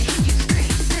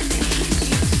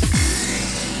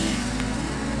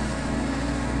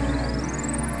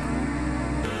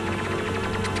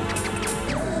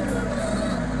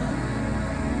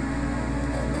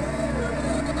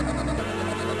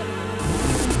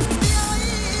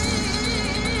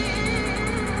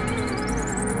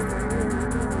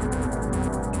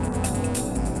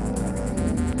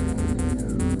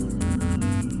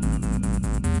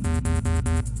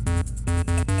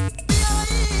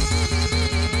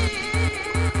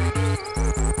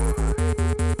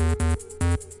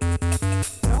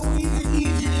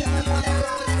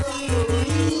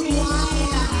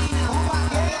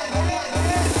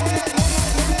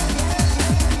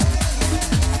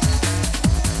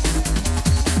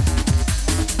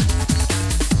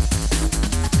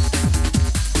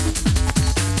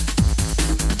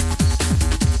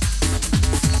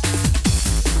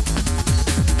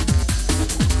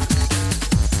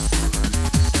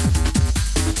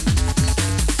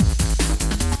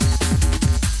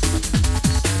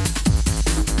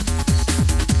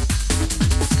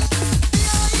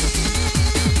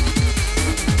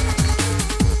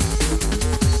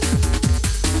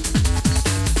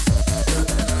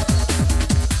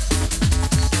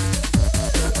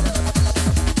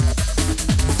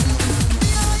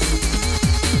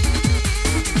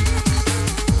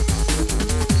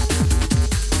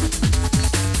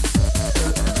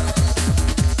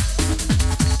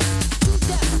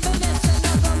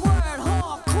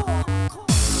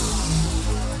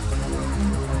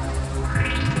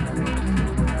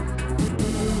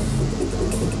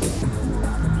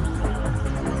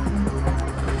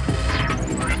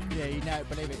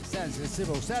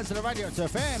 Sounds to the radio to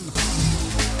FM.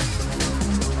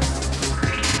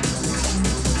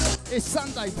 It's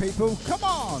Sunday, people. Come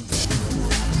on.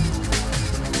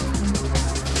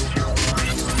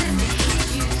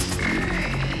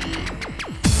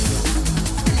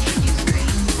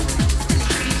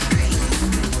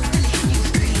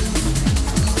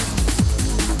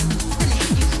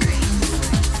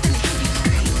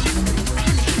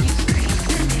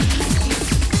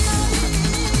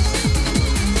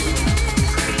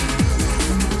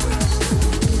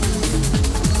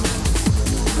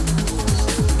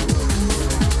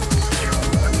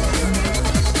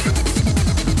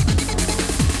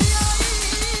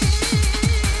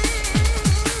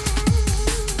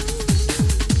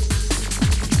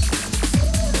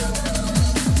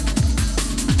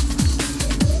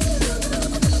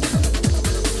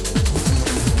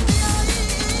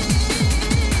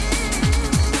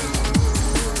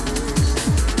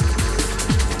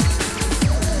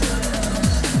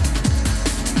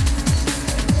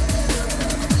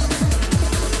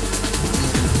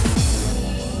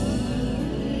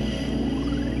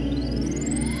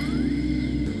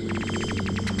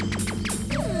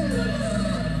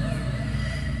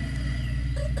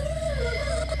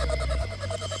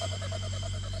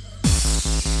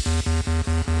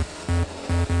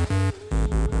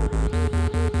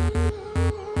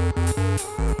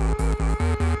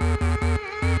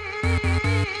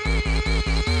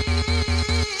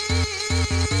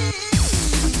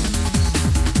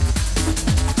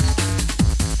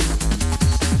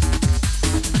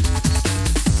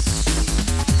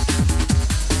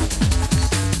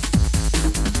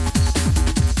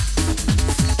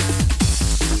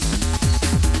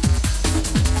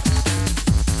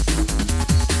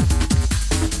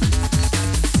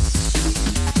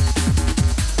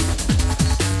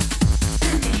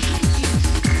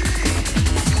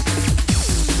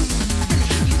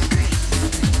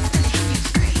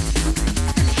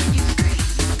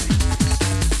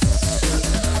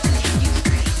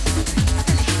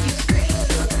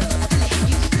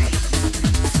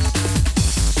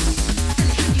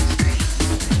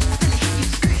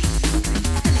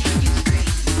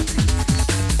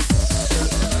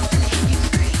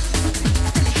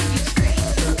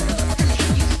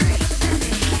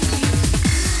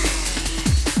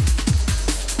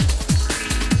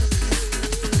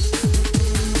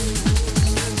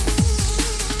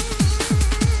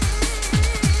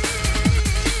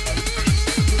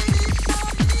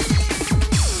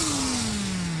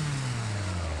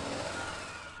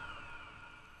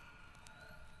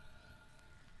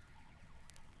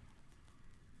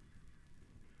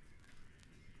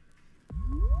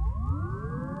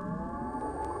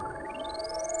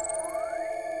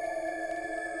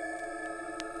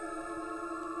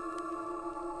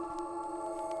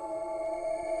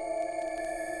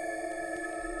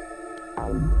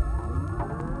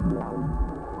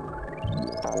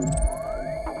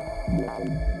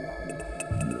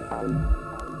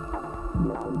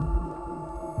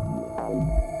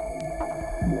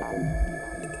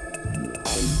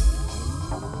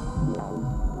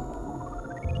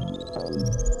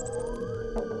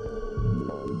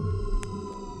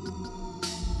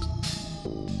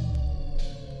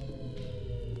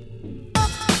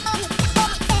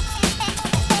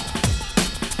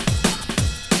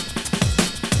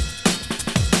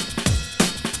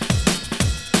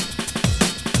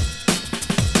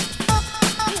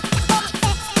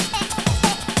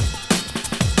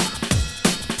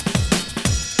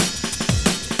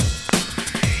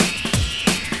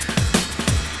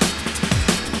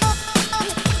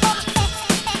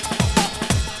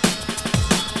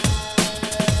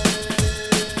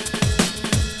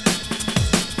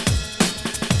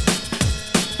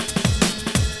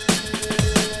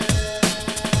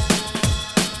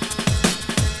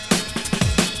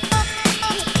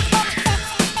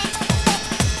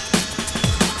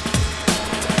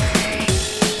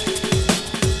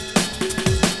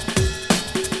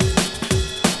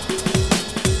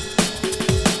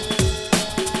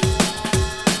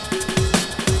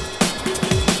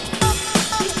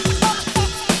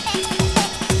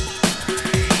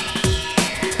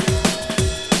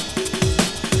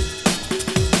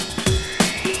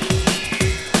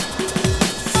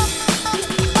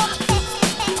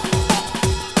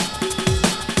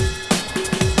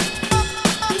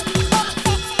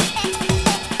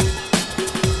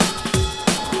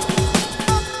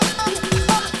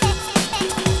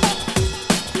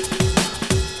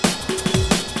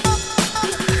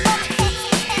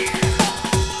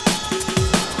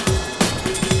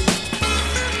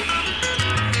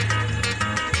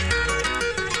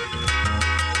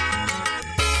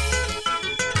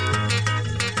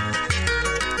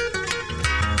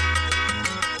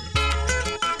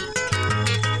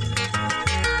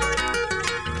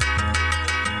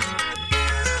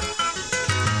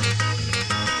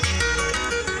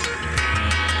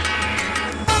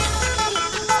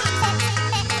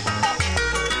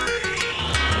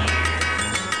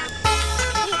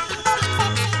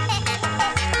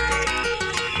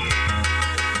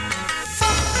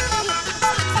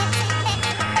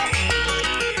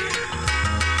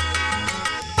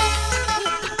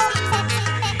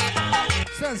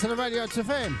 To the radio to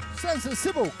FM. Sense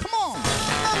Sybil, come on!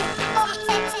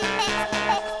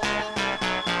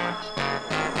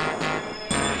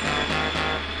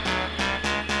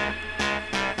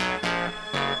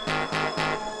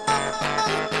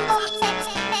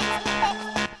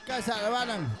 Goes out to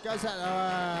Adam, goes out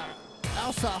to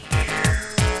Elsa,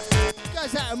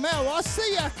 goes out to Mel, I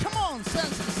see ya, come on,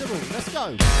 Sense Sybil, let's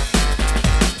go.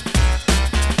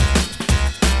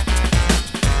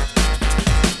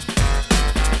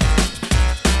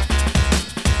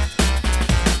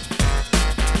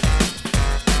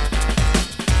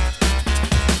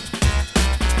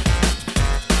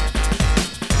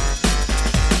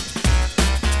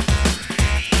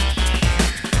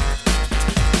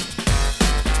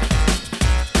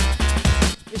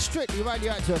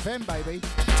 Radioactive FM, baby.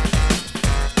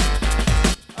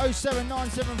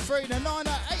 07973 to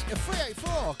 908 to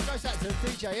 384. Goes out to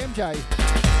DJ MJ.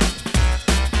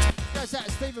 Goes out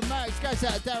to Stephen Marks. Goes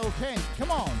out to Daryl Kent.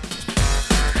 Come on.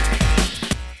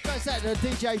 Goes out to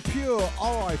DJ Pure.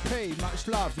 RIP. Much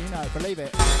love, you know, believe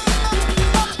it.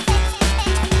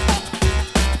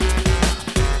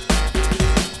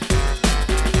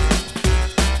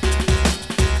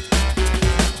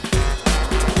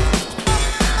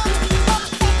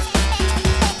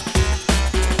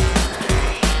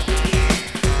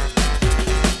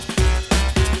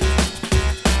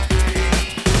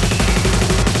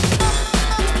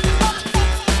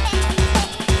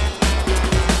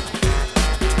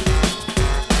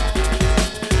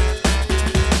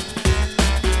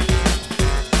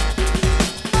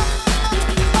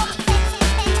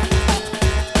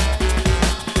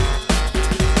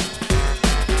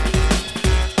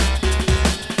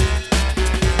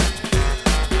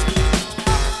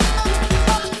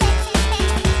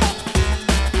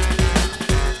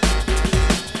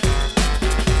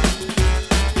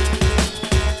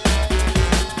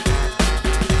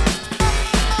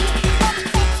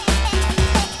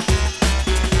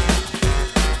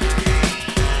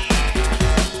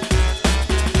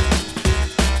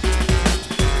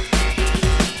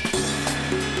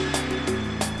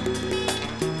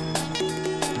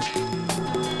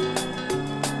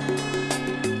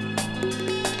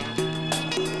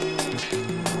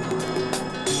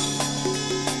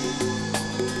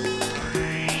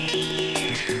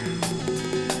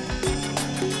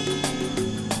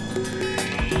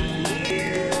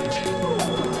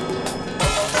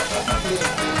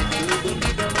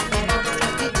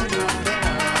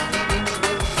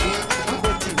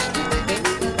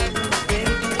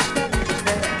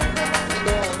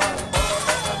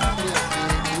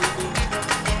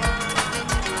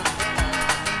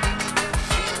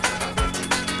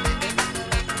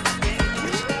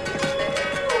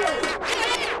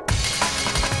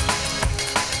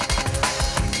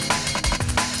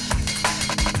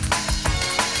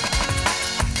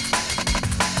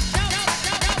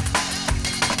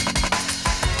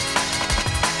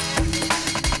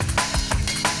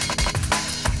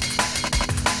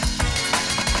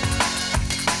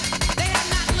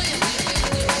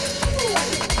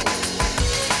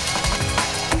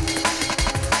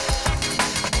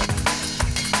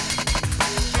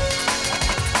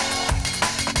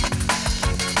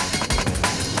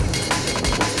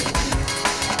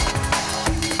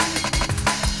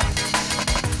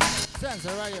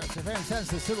 Sounds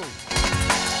so civil.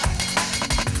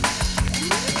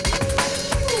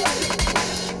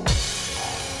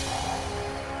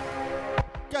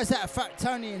 Goes out of Fat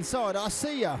Tony inside. I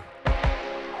see ya.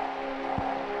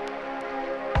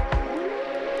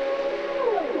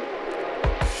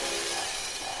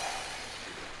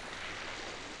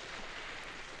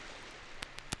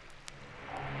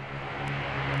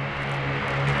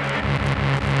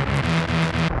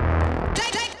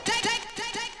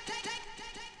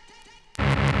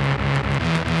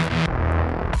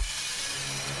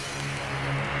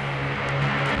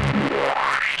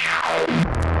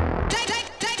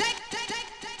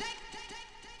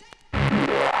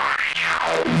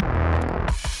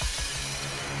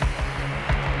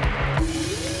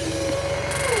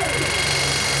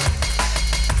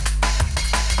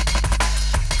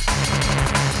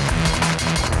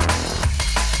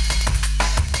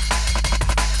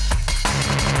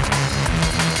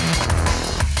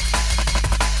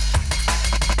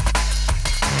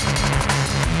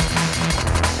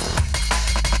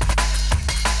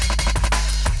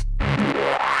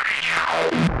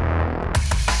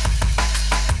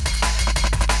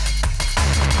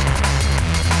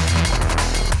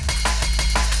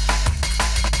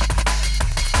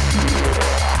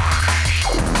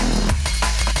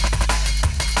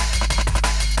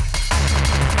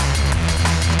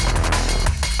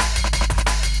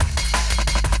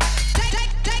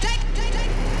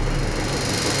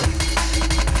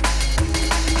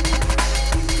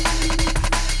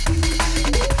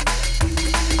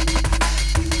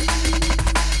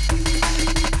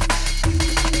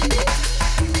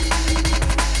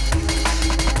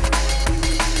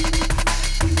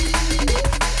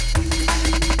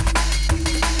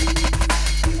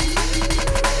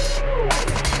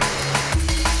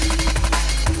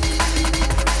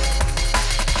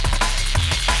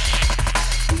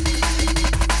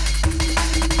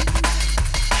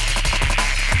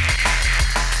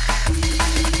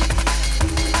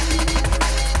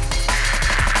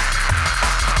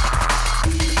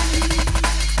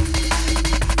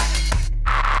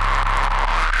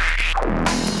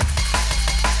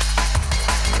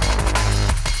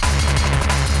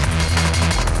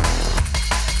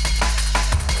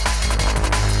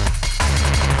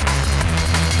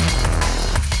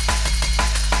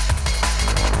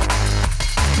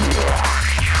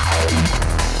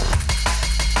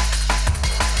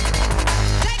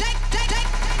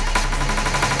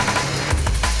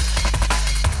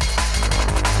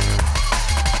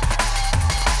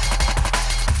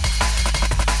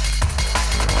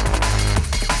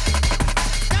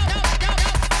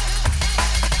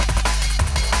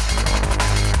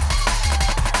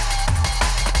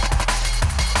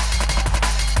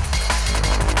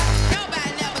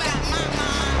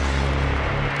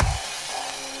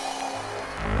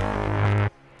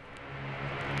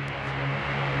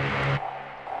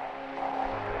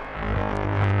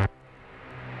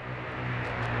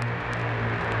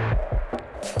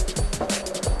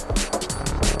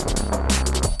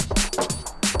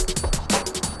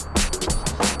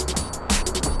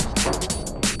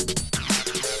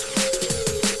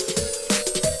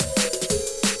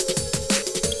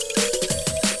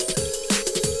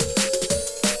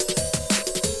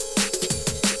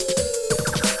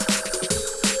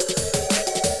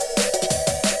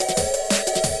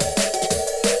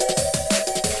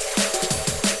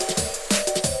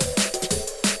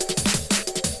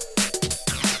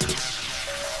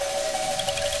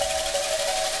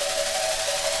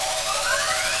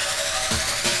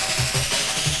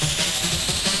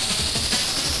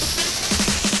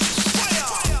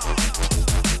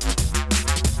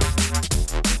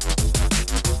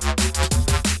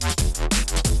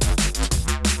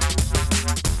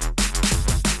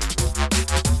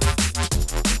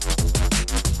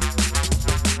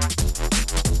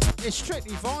 It's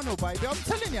strictly vinyl, baby. I'm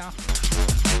telling ya.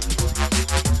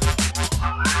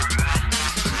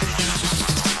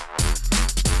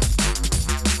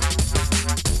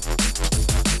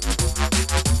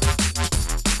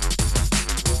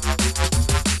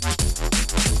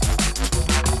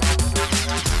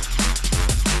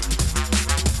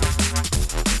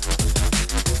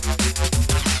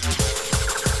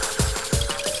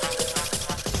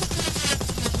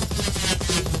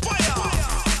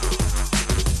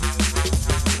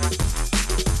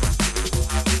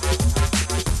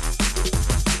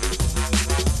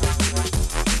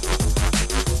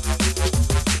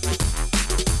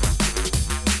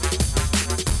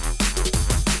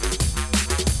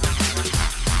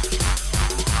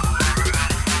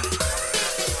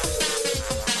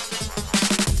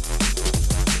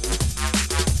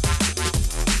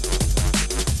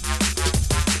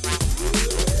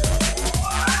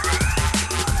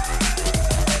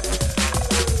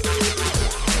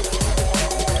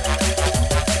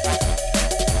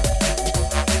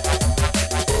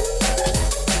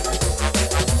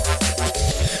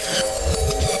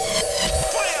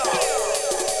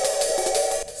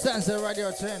 Radio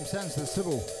 2M, sounds of the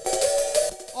Sybil.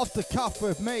 Off the cuff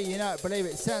with me, you know, believe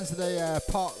it, sounds of the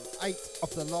part 8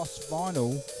 of the Lost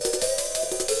Vinyl.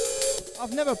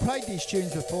 I've never played these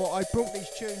tunes before. I brought these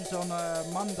tunes on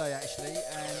Monday actually,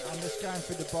 and I'm just going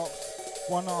through the box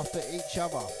one after each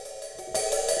other.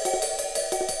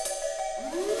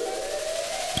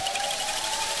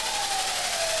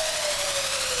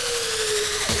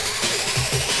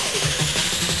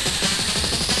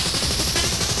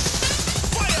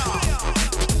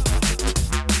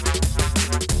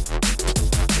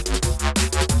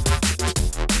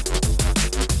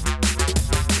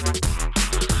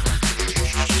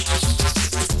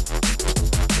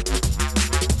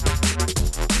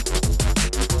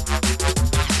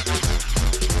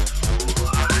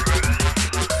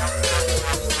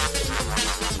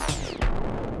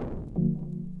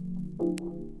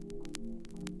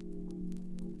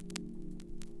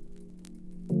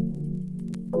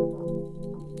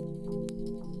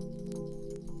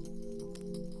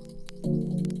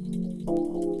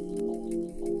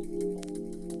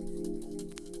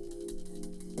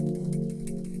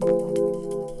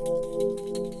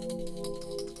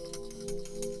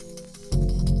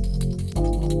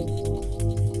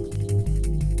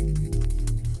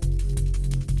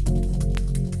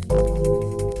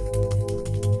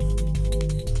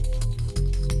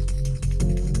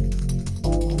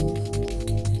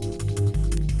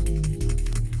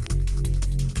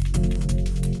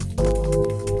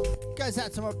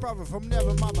 Out to my brother from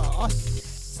Never Mother. I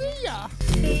see ya.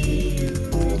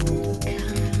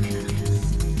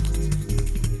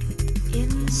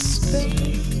 In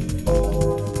spring.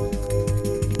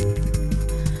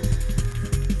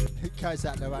 It goes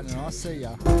out there, Anna. I see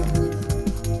ya.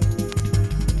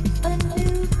 A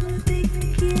new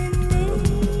beginning.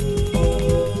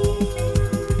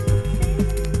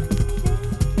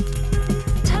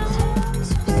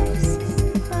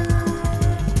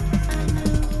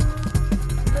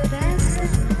 There's a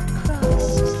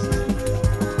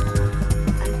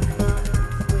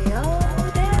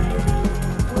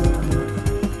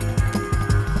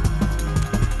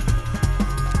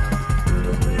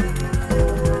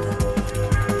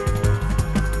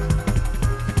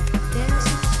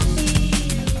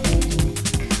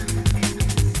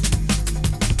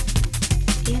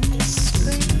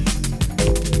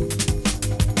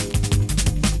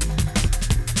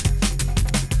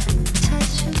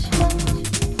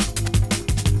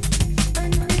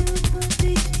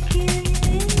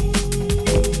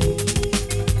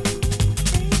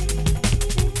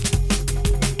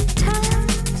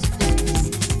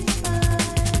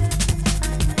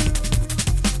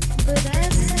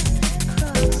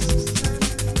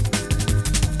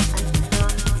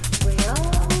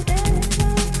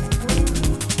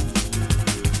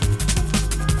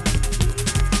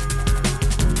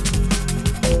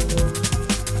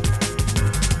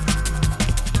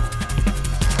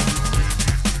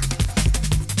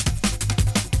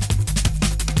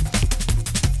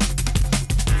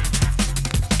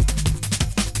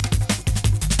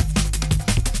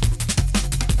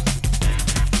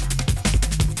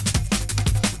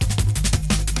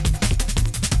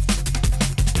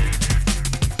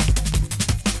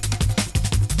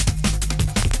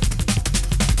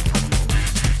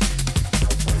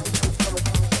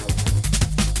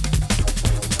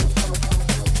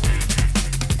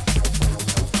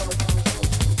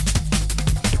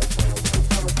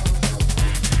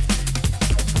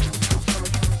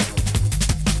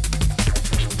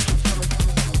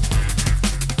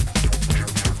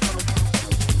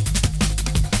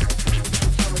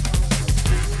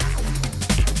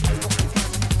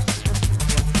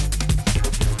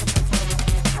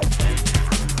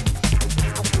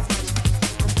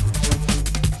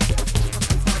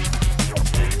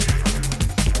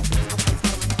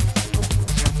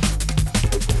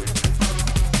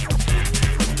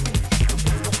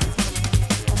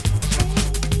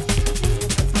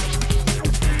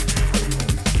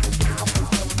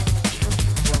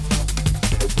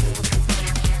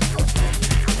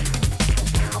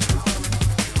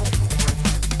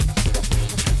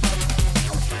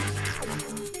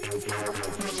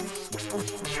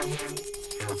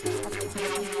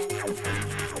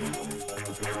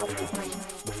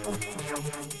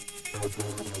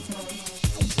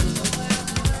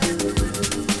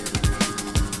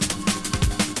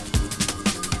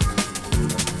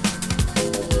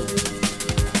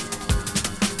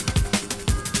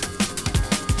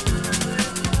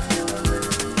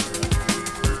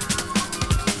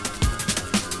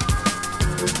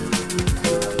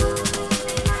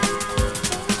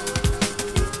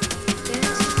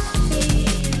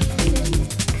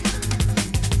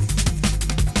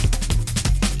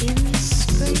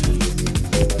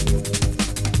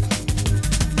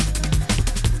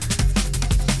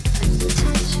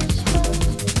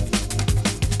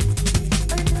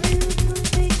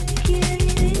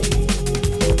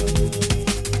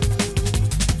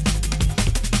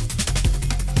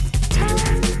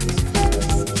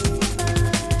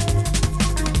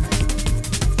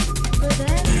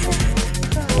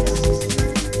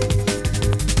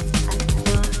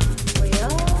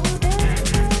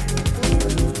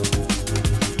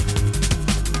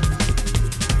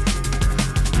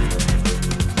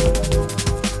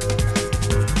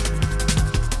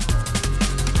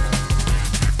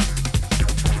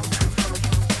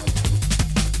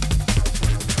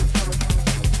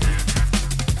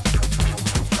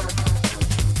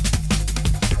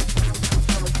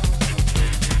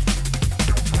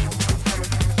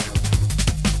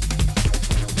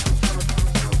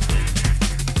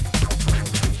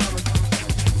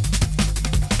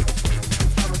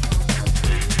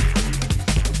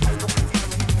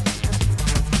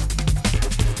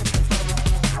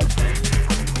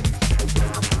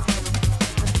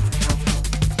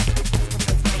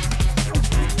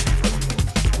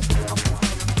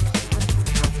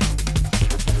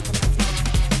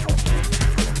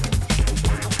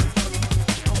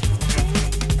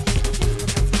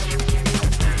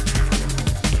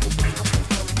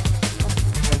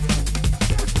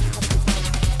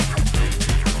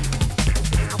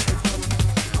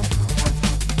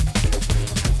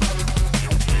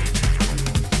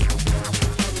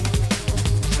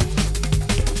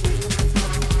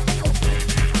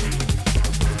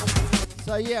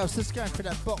yeah, I was just going through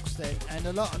that box then, and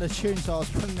a lot of the tunes I was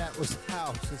putting out was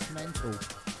house. It's mental.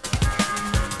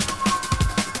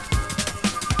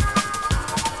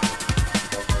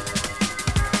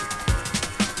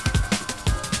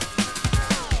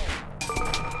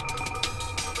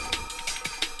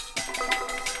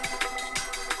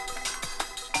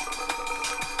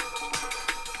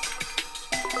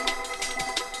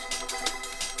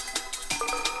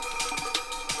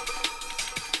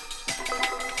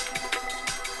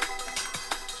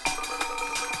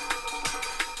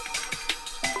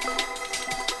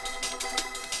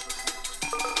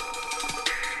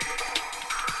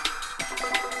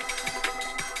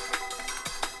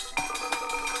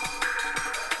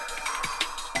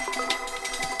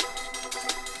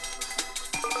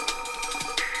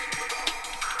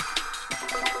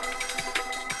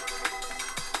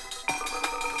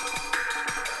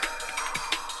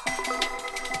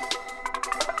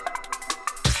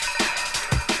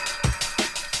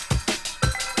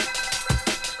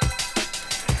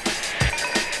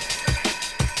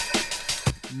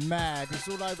 Mad, it's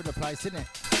all over the place, isn't it?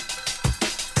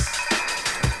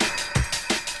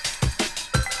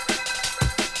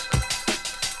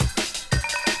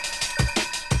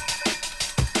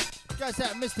 Goes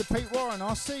out Mr. Pete Warren,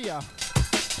 I'll see ya.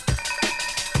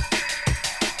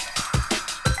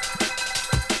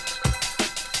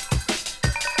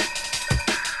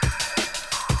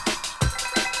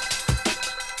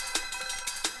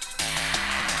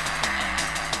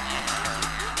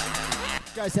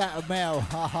 Goes out to Mel,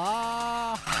 ha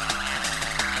ha.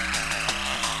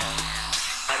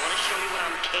 I want to show you what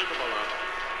I'm capable of.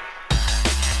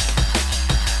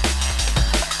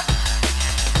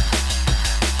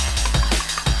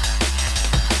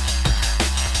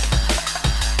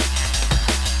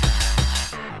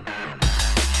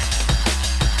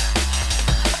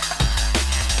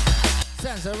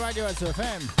 Sounds of Radio Active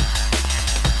FM.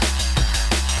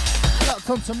 Locked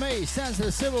onto me, sounds of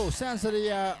the civil, sounds of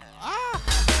the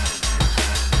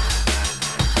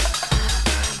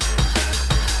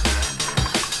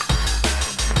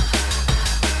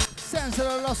Sounds of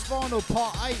the Lost Vinyl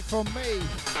Part 8 from me.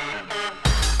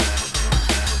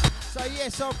 So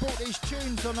yes, I brought these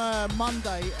tunes on a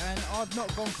Monday and I've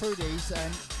not gone through these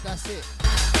and that's it.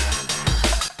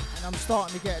 And I'm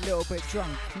starting to get a little bit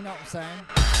drunk, you know what I'm saying?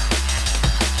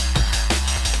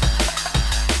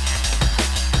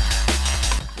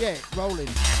 Yeah, rolling.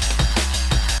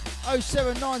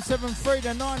 07973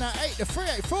 to 908 to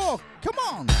 384. Come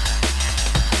on.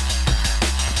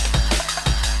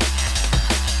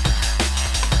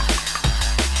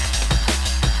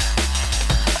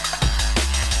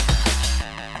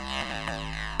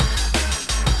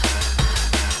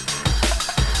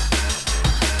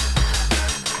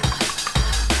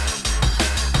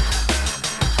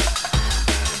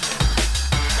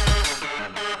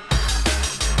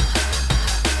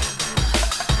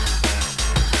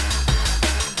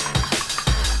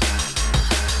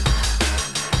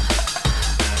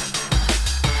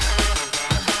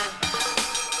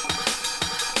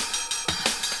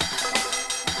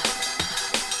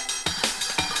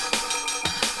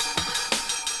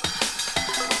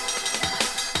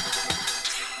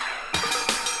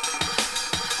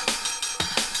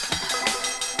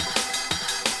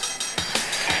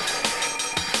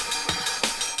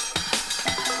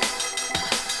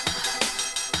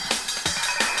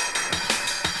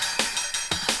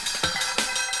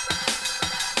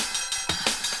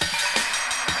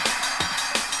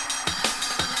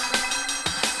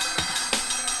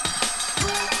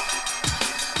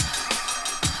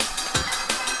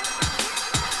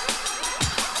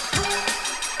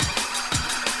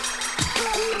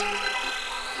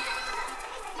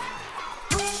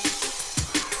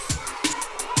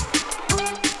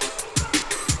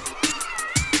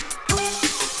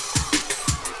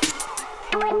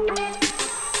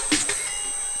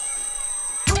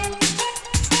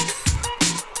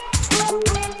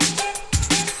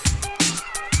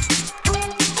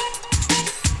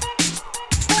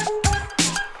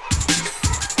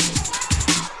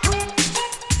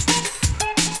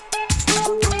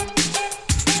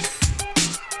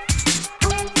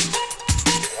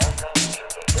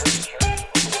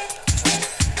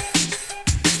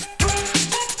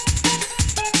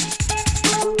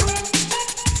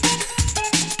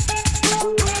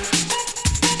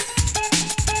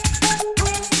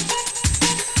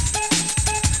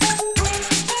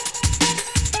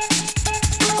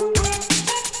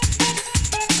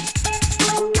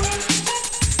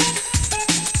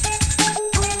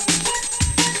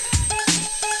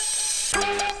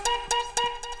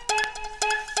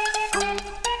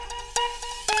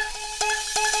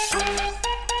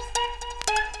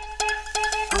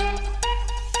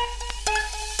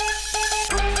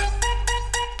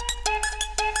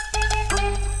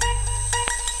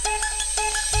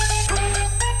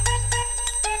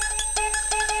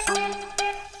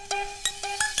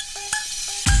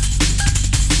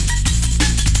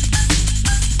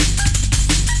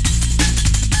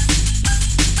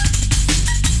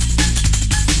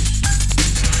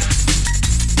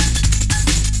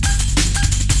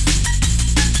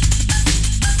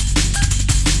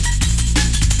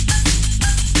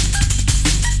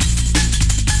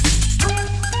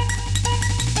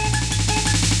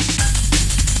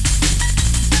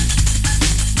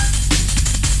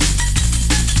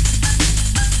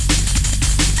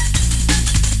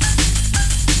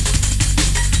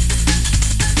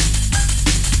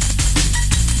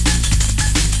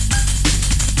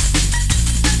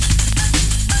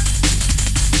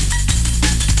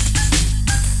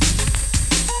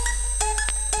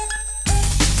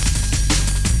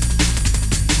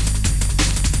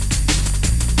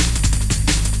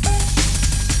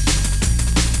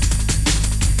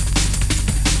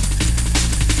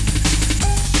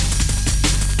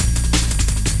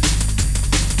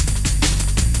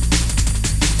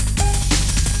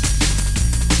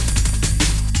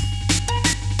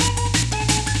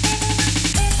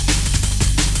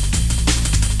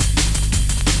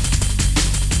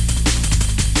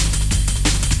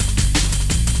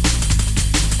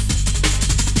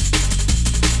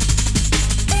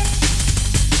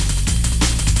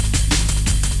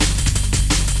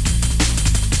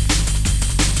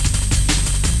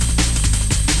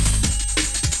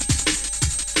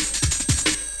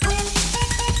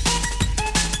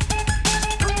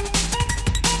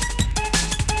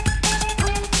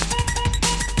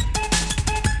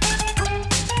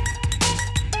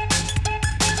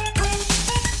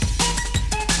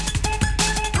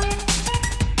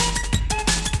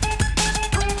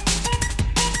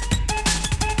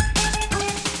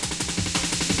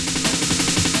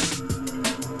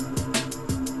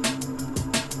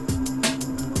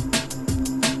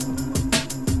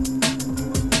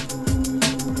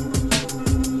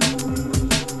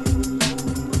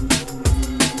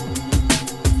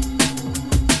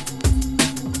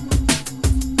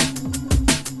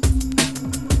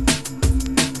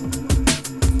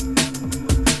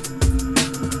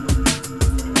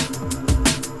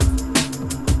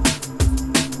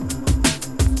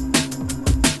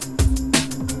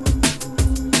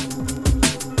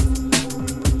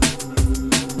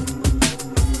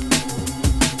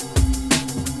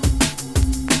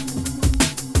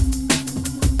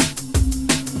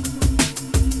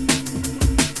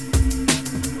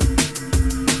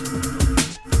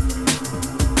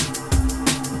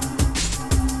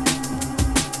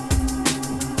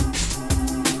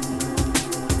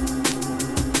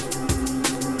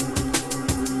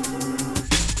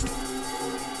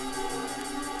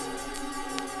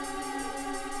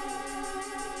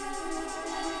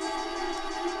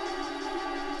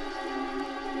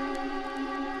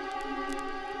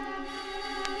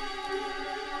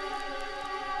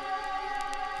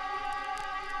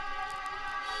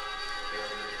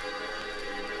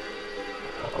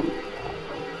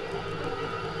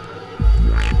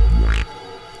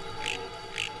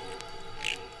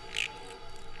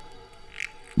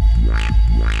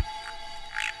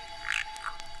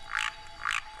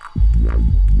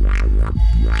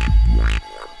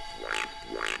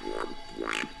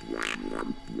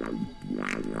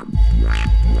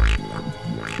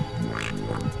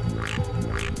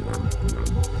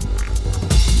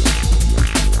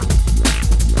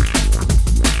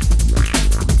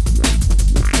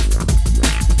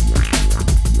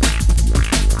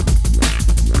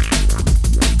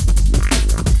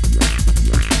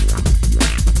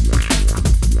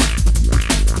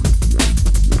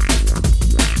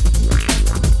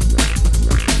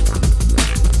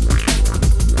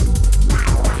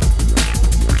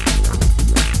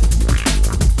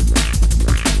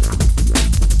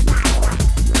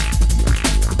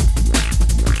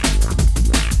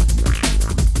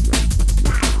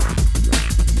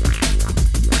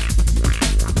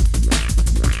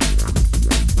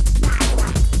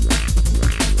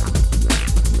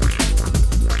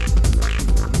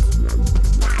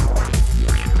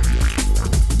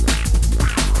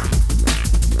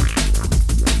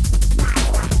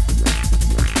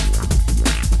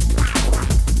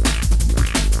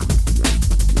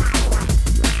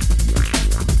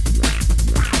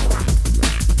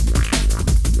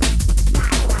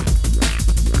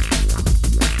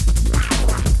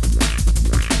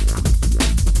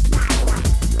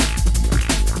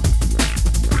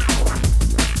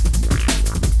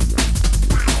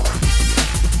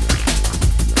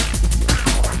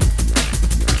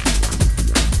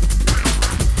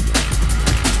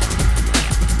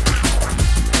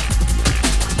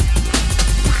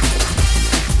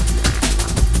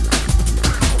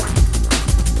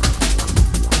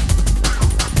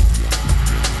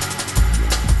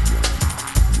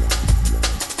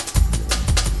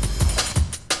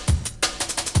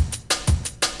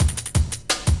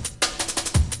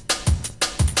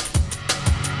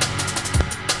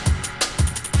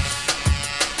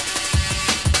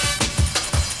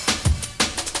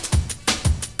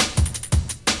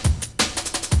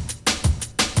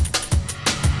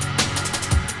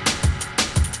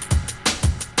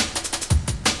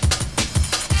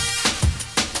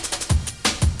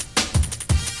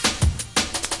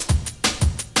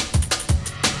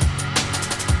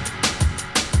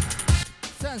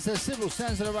 Civil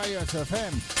sounds of the radio to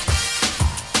FM.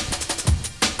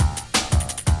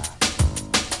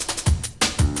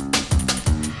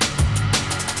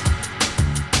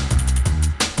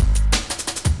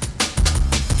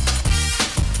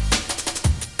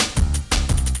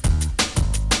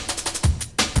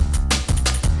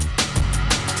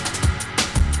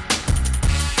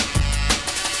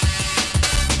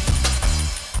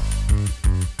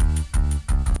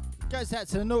 Goes out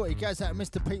to the naughty, goes out to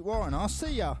Mr. Pete Warren. I'll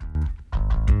see ya.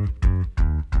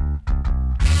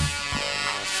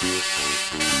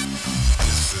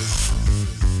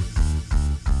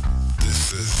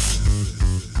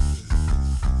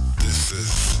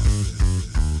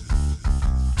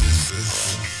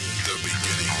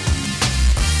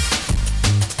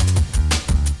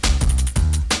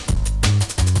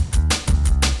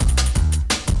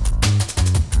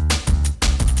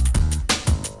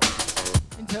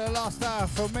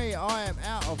 For me, I am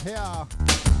out of here.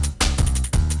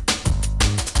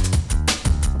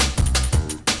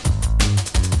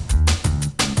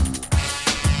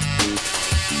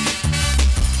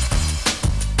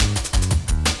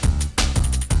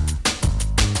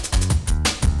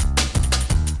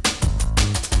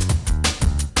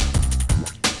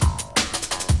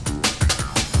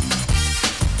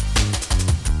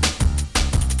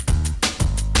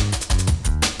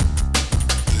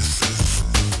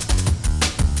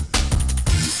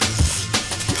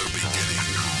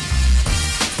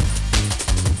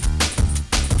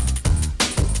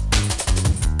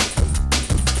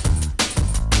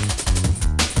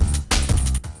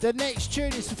 The next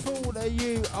tune is for all of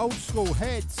you old school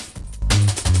heads.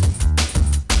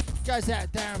 Goes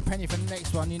out Darren Penny for the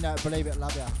next one. You know, believe it,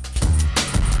 love ya.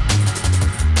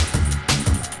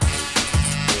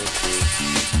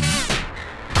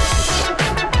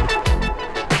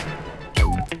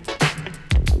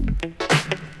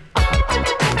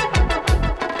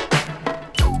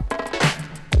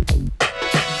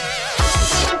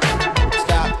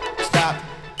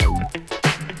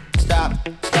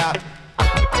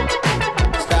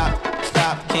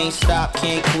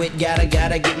 Can't quit, gotta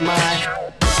get mine.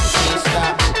 Can't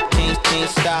stop, can't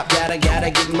stop, gotta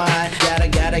get mine. Gotta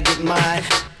get mine.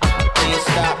 Can't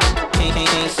stop,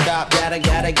 can't stop, gotta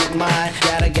get mine.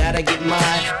 Gotta get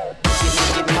mine.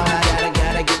 Get mine,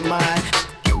 gotta get mine.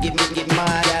 Get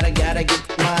mine, gotta get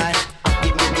mine.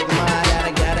 Get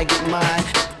mine, gotta get mine.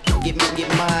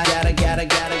 Get mine, gotta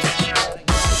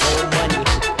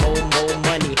more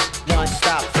money,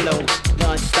 non-stop flow,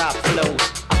 non-stop flow.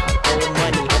 More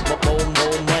money,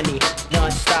 more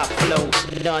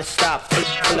non-stop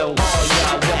flow. All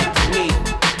y'all whack to me.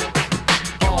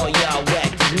 All y'all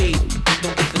whack to me.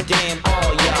 Don't give a damn.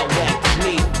 All y'all whack to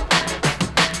me.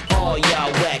 All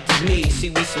y'all whack to me.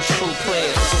 See, we some true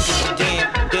players. Don't give a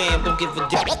damn, damn. Don't give a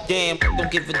damn,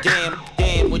 don't give a damn,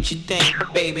 damn. What you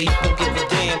think, baby? Don't give a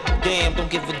damn, damn.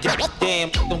 Don't give a damn,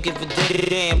 don't give a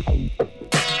damn.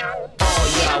 All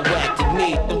y'all whack to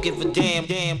me. Don't give a damn,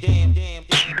 damn, damn, damn,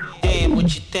 damn.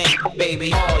 What you think,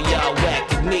 baby? All y'all whack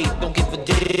to me. Don't give a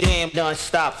damn.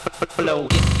 Non-stop flow.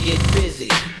 Get busy.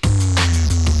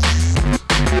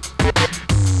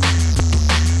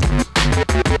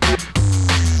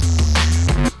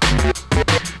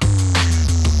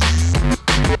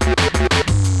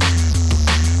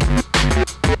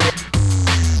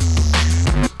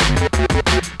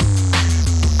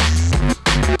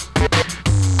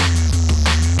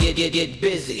 Get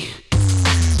busy.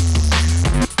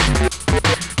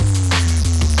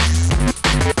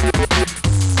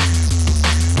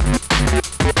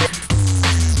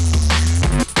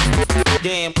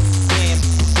 Damn, damn,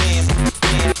 damn,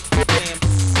 damn, damn, damn.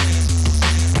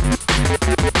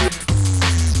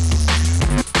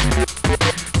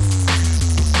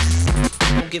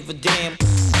 Don't give a damn.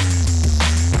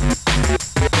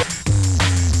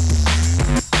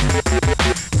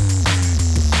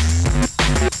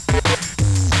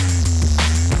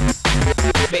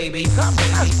 Baby, come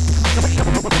baby.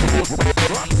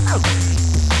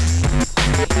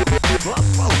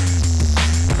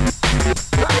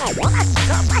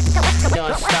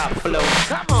 Don't stop flow.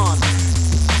 Come on.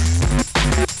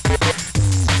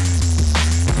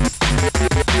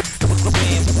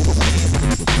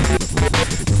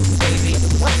 Baby,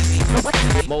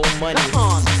 baby, more money. Come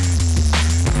on.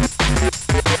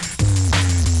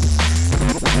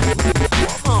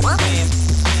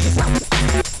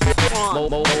 More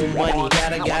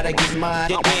money, gotta get my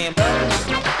damn.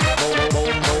 More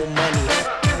money.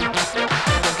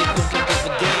 Don't give a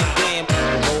damn.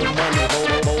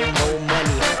 More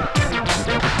money.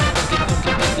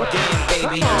 Don't give a damn,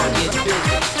 baby.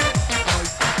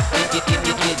 Get busy. Get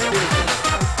busy.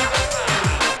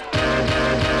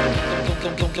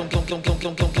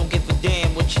 Don't give a damn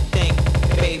what you think,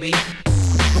 baby.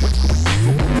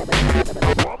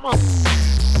 Come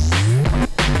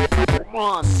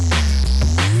on.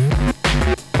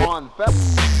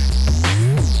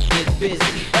 Get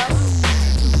busy.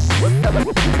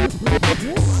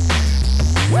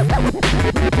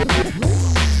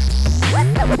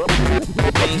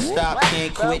 Can't stop,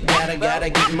 can't quit, gotta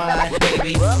get mine,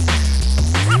 baby.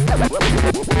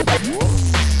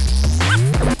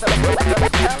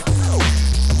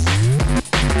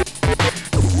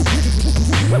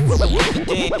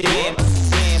 Damn.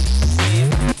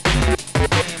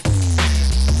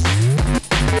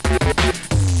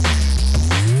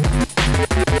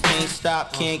 Can't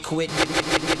stop, can't quit.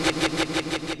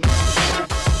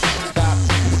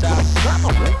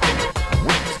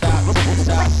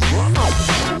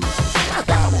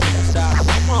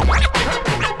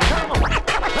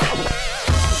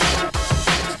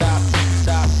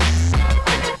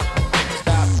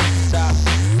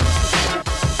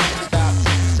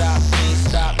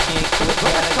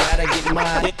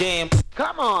 Damn.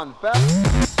 Come on, fella.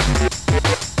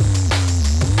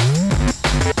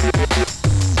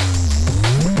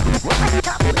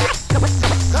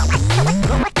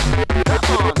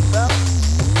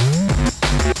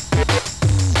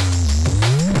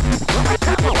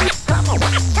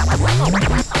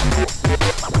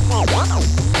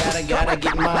 Gotta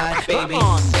get mine, baby. Come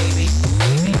on, baby.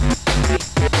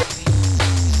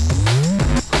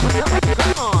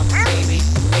 Come on, baby.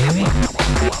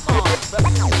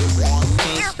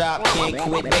 Can't stop, can't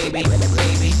quit, baby. Damn.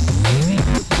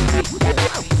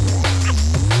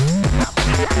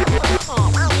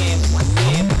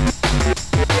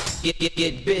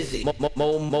 Get busy.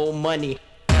 More money.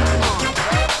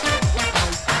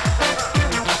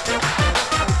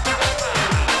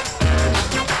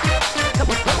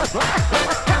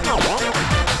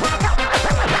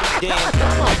 Damn.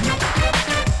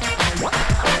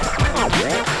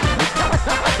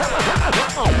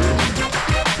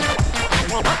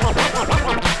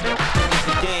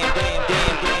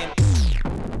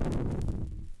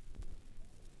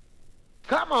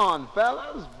 Come on,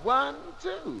 fellas. 1,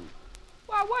 2.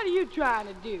 Why, what are you trying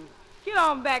to do? Get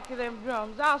on back to them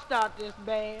drums. I'll start this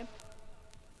band.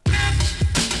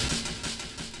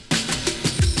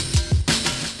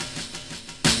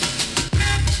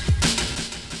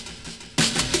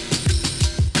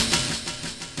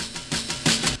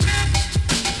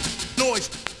 Noise.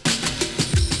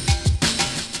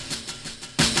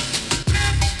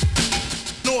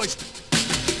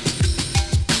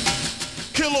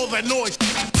 Kill all that noise.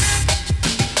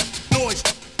 Noise.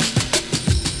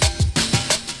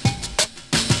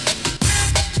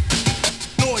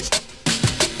 Noise.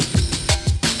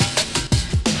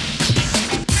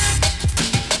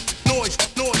 Noise.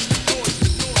 Noise. Noise.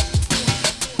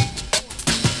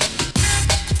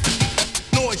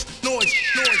 Noise. Noise.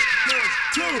 Noise.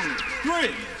 2,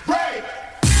 3, break.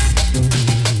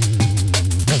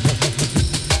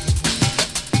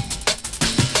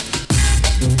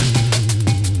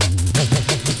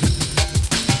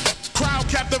 Crowd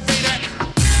captivated.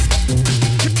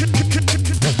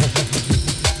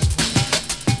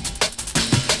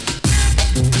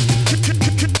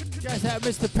 Guess out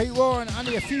Mr. Pete Warren.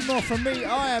 Only a few more from me.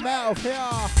 I am out of here.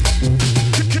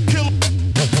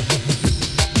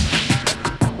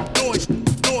 Noise,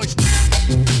 noise.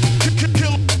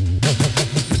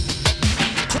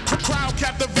 Crowd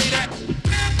captivated.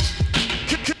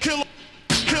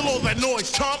 Kill all that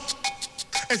noise, chump,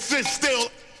 and sit still.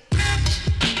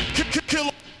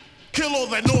 Kill all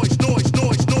that noise, noise,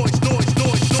 noise, noise, noise,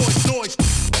 noise, noise, noise.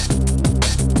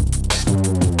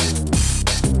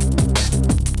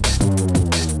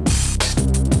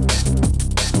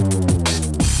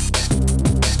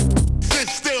 Sit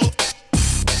still.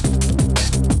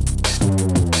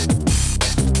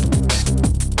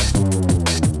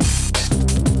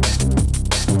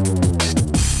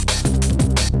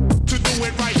 To do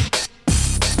it right.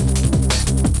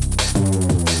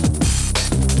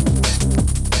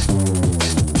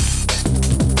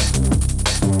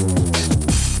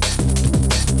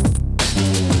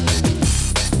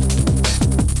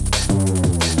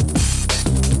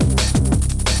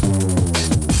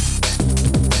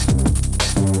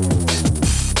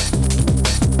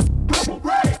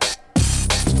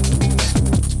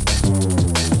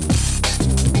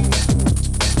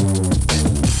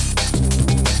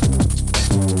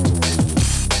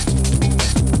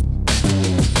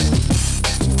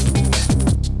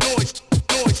 Noise,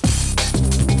 noise.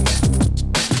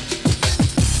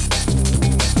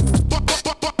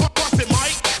 Bust it,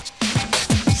 Mike.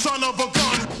 Son of a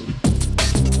gun.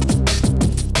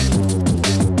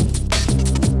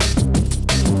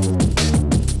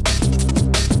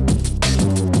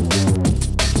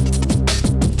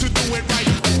 To do it right.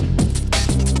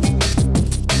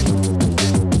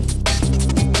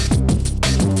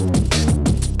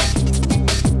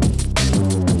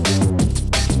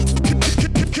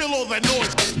 Kill all that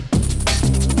noise.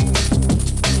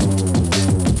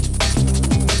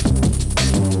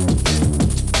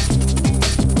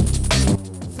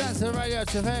 Sensor Radio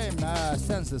to Fame.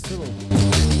 Sensor Civil.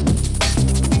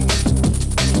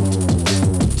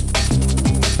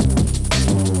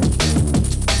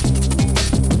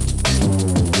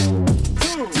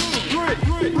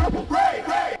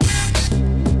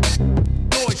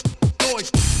 Noise,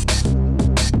 noise.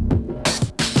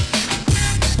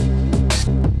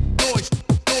 Noise,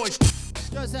 noise.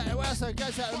 Goes out to Wassa,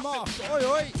 goes out to Mark. Oi,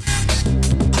 oi.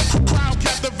 Crowd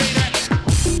captivated.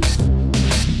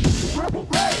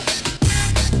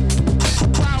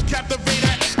 Crowd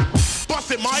captivated.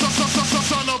 Bust it, Mike.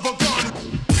 Son of a gun.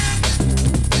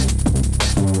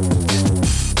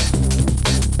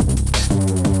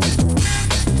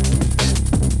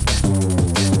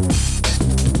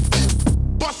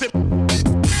 Bust it.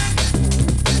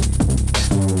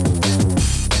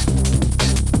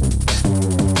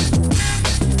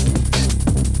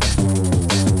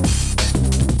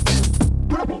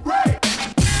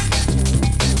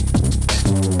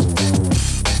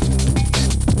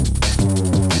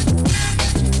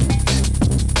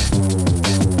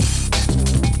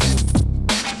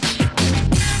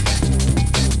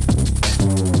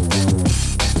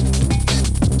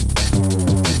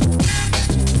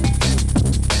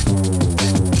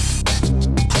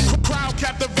 Crowd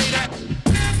captivated.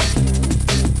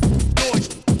 Noise,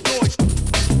 noise.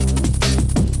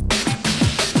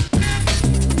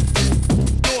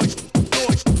 Noise,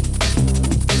 noise.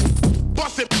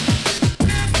 Bust it.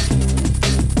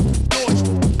 Noise,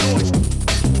 noise.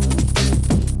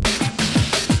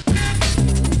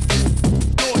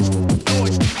 Noise,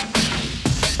 noise.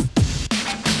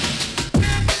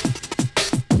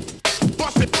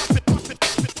 Bust it, bust it, bust it,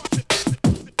 bust it, bust it.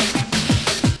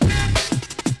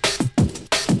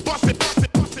 Bust it, bust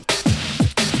it, bust it.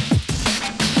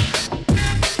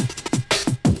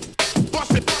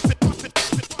 Bust it, bust it, bust it,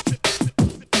 bust it, bust it.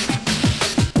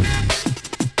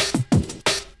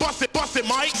 Bust it, bust it,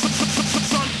 Mike.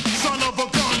 Son of a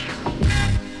gun.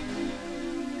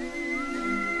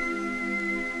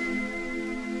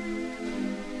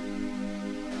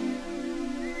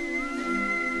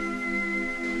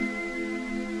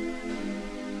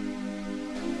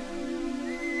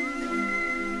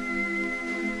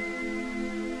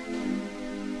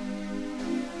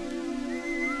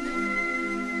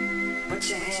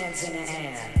 hands in the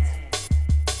air.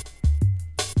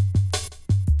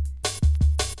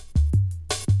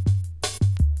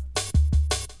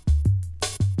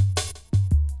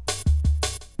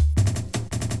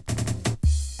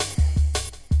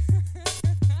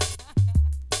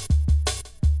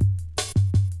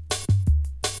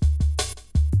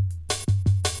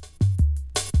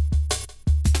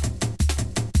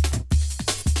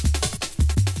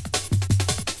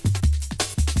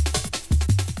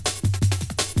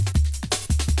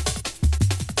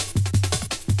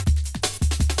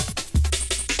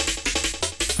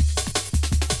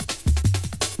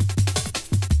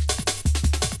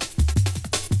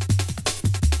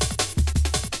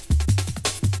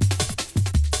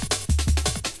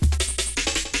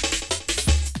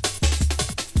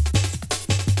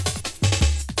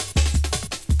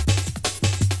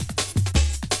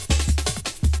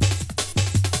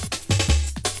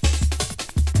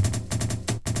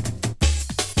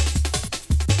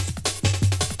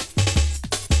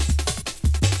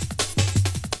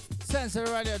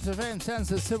 Sensor Radio to FM,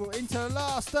 Sensor Sybil into the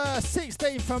last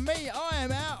 16 from me. I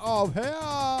am out of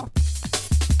here.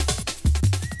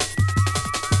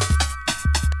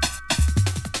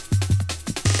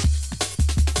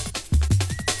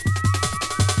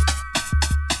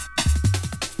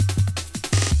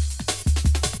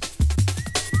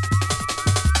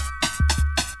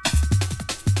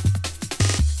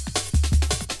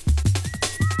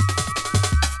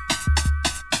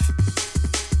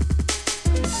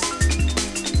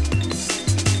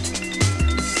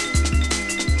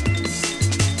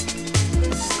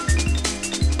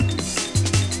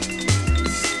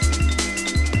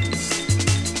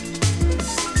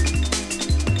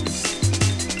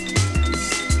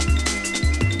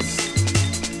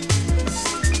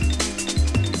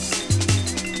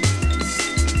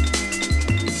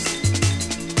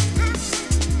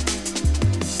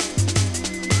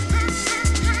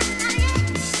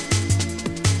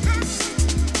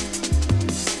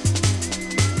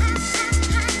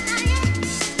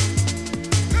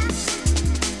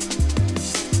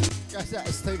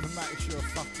 Stephen Max, you're a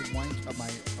fucking wanker,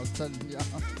 mate. I'm telling you.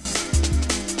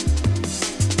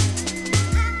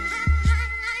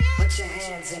 Put your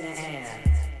hands in the air.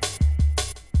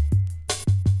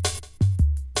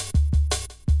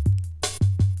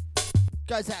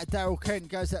 Goes out to Daryl Kent,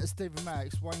 goes out to Stephen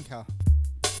Max, wanker.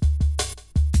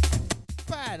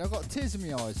 Bad, I've got tears in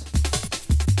my eyes.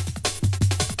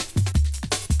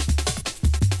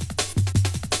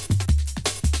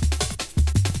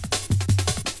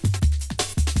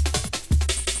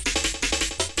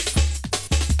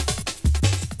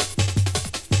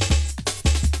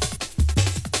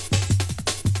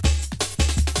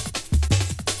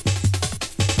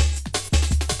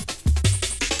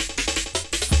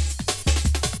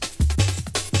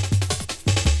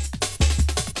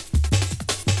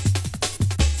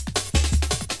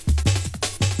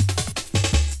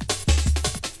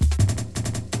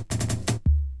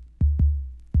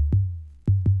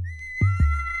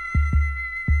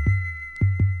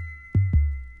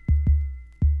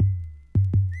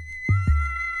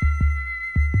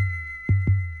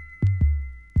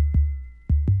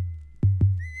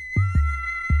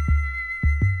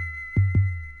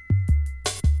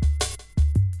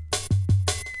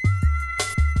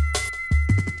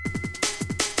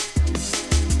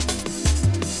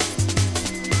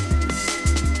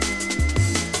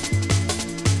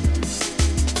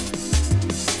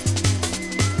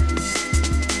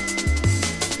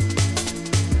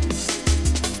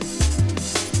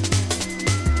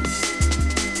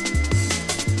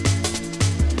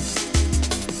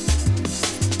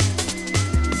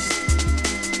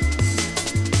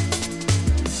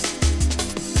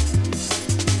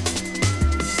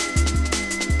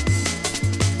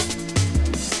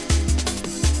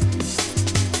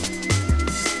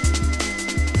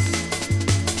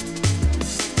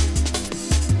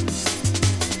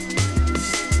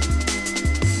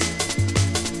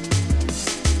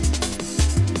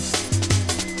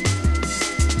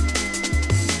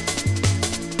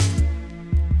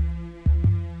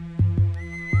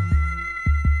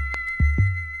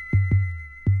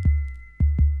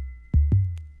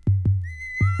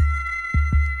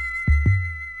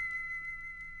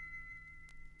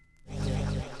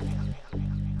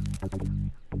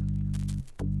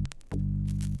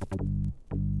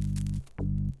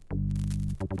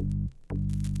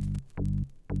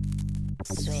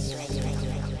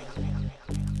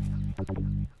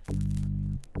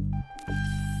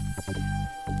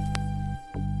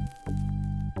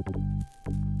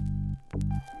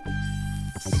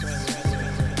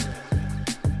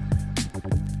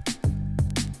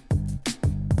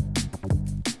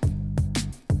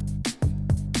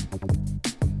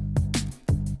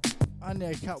 Only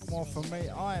a couple more from me.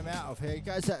 I am out of here.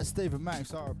 Goes out to Stephen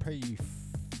Max. RIP, you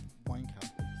wanker.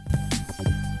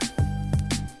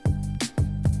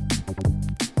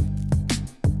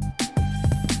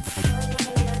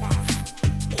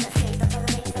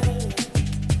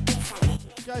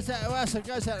 Goes out to us,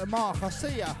 goes out to Mark. I'll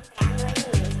see ya.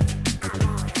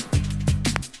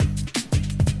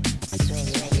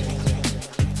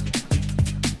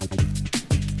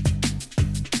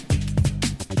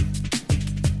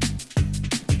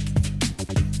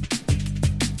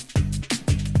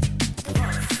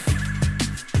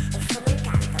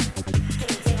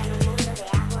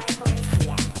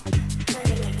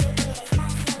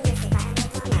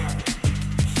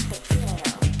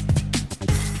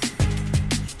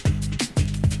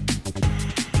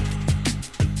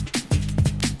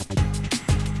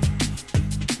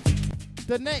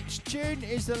 The next tune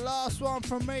is the last one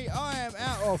from me. I am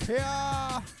out of here.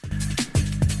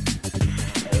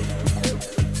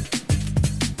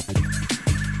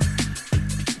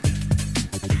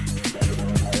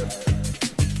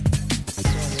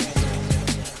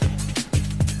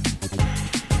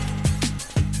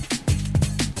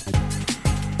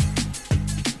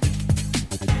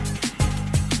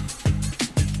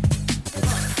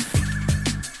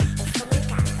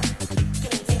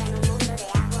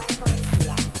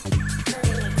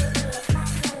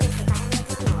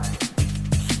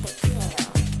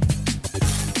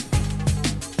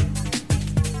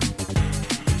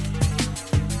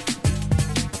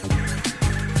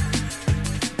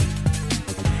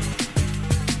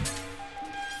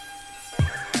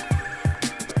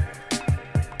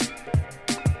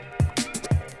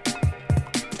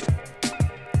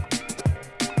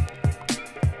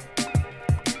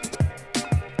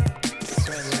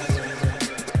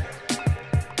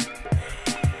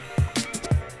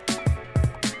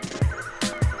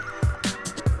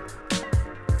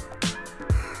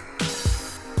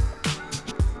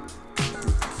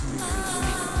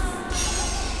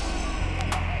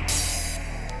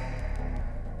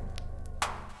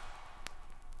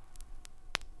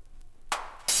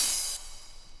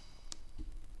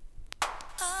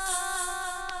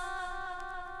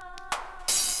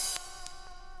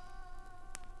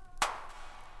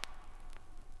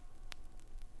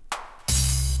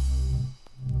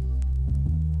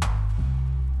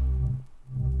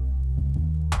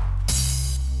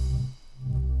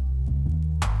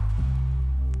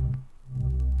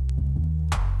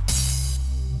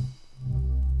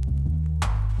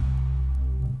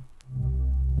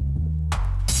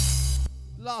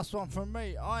 Last one from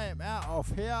me. I am out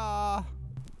of here.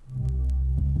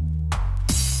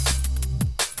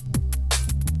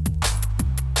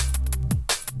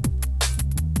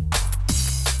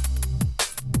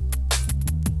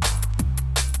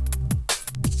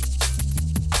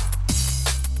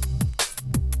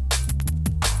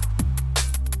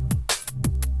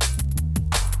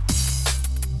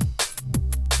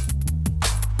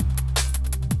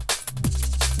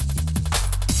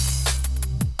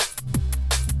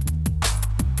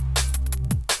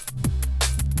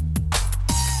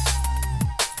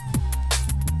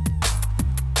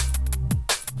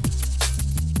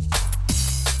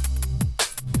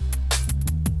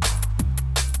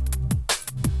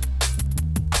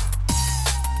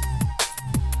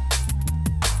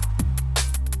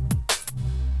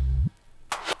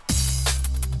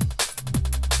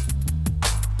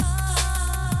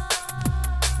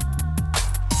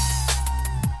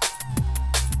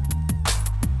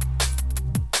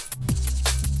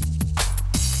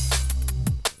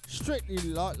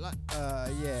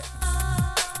 Yeah.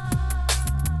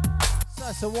 So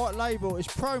that's a white label. It's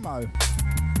promo.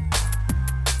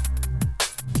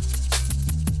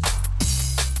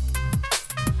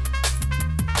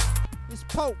 It's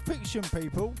Pulp Fiction,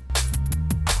 people.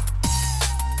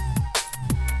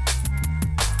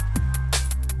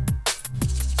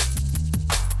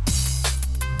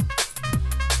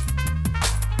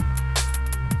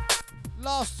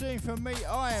 Last tune from me.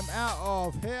 I am out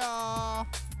of here.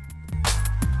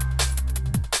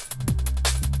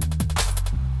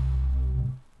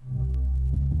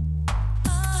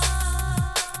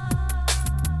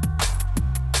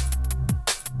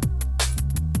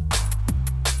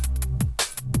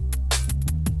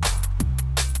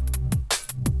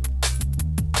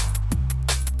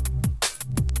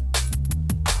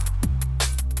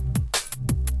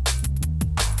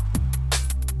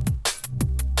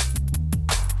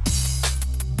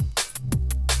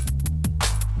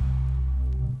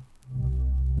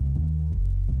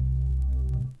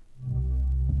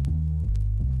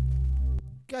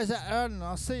 Goes out there and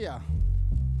I'll see ya.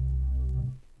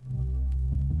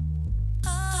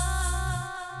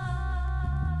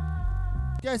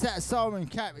 Goes out to Simon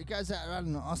Cap. It goes out to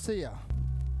Alan. I'll see ya.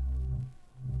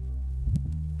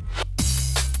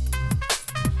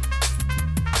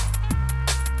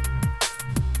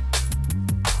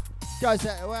 Goes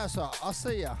out to Elsa. I'll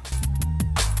see ya.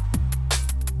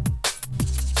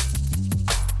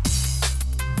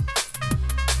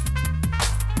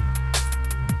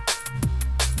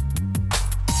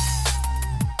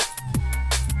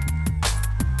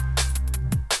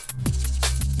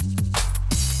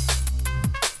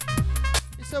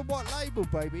 It's a what label,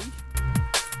 baby?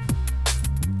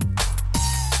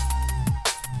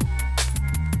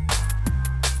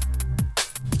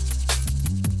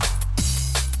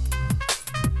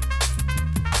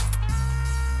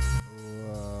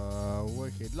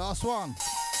 Wicked. Last one.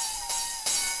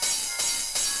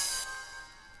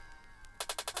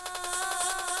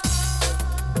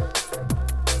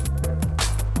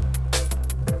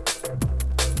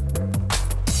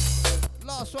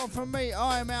 Last one from me.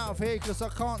 I am out of here because I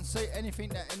can't see anything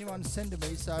that anyone's sending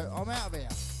me, so I'm out of here.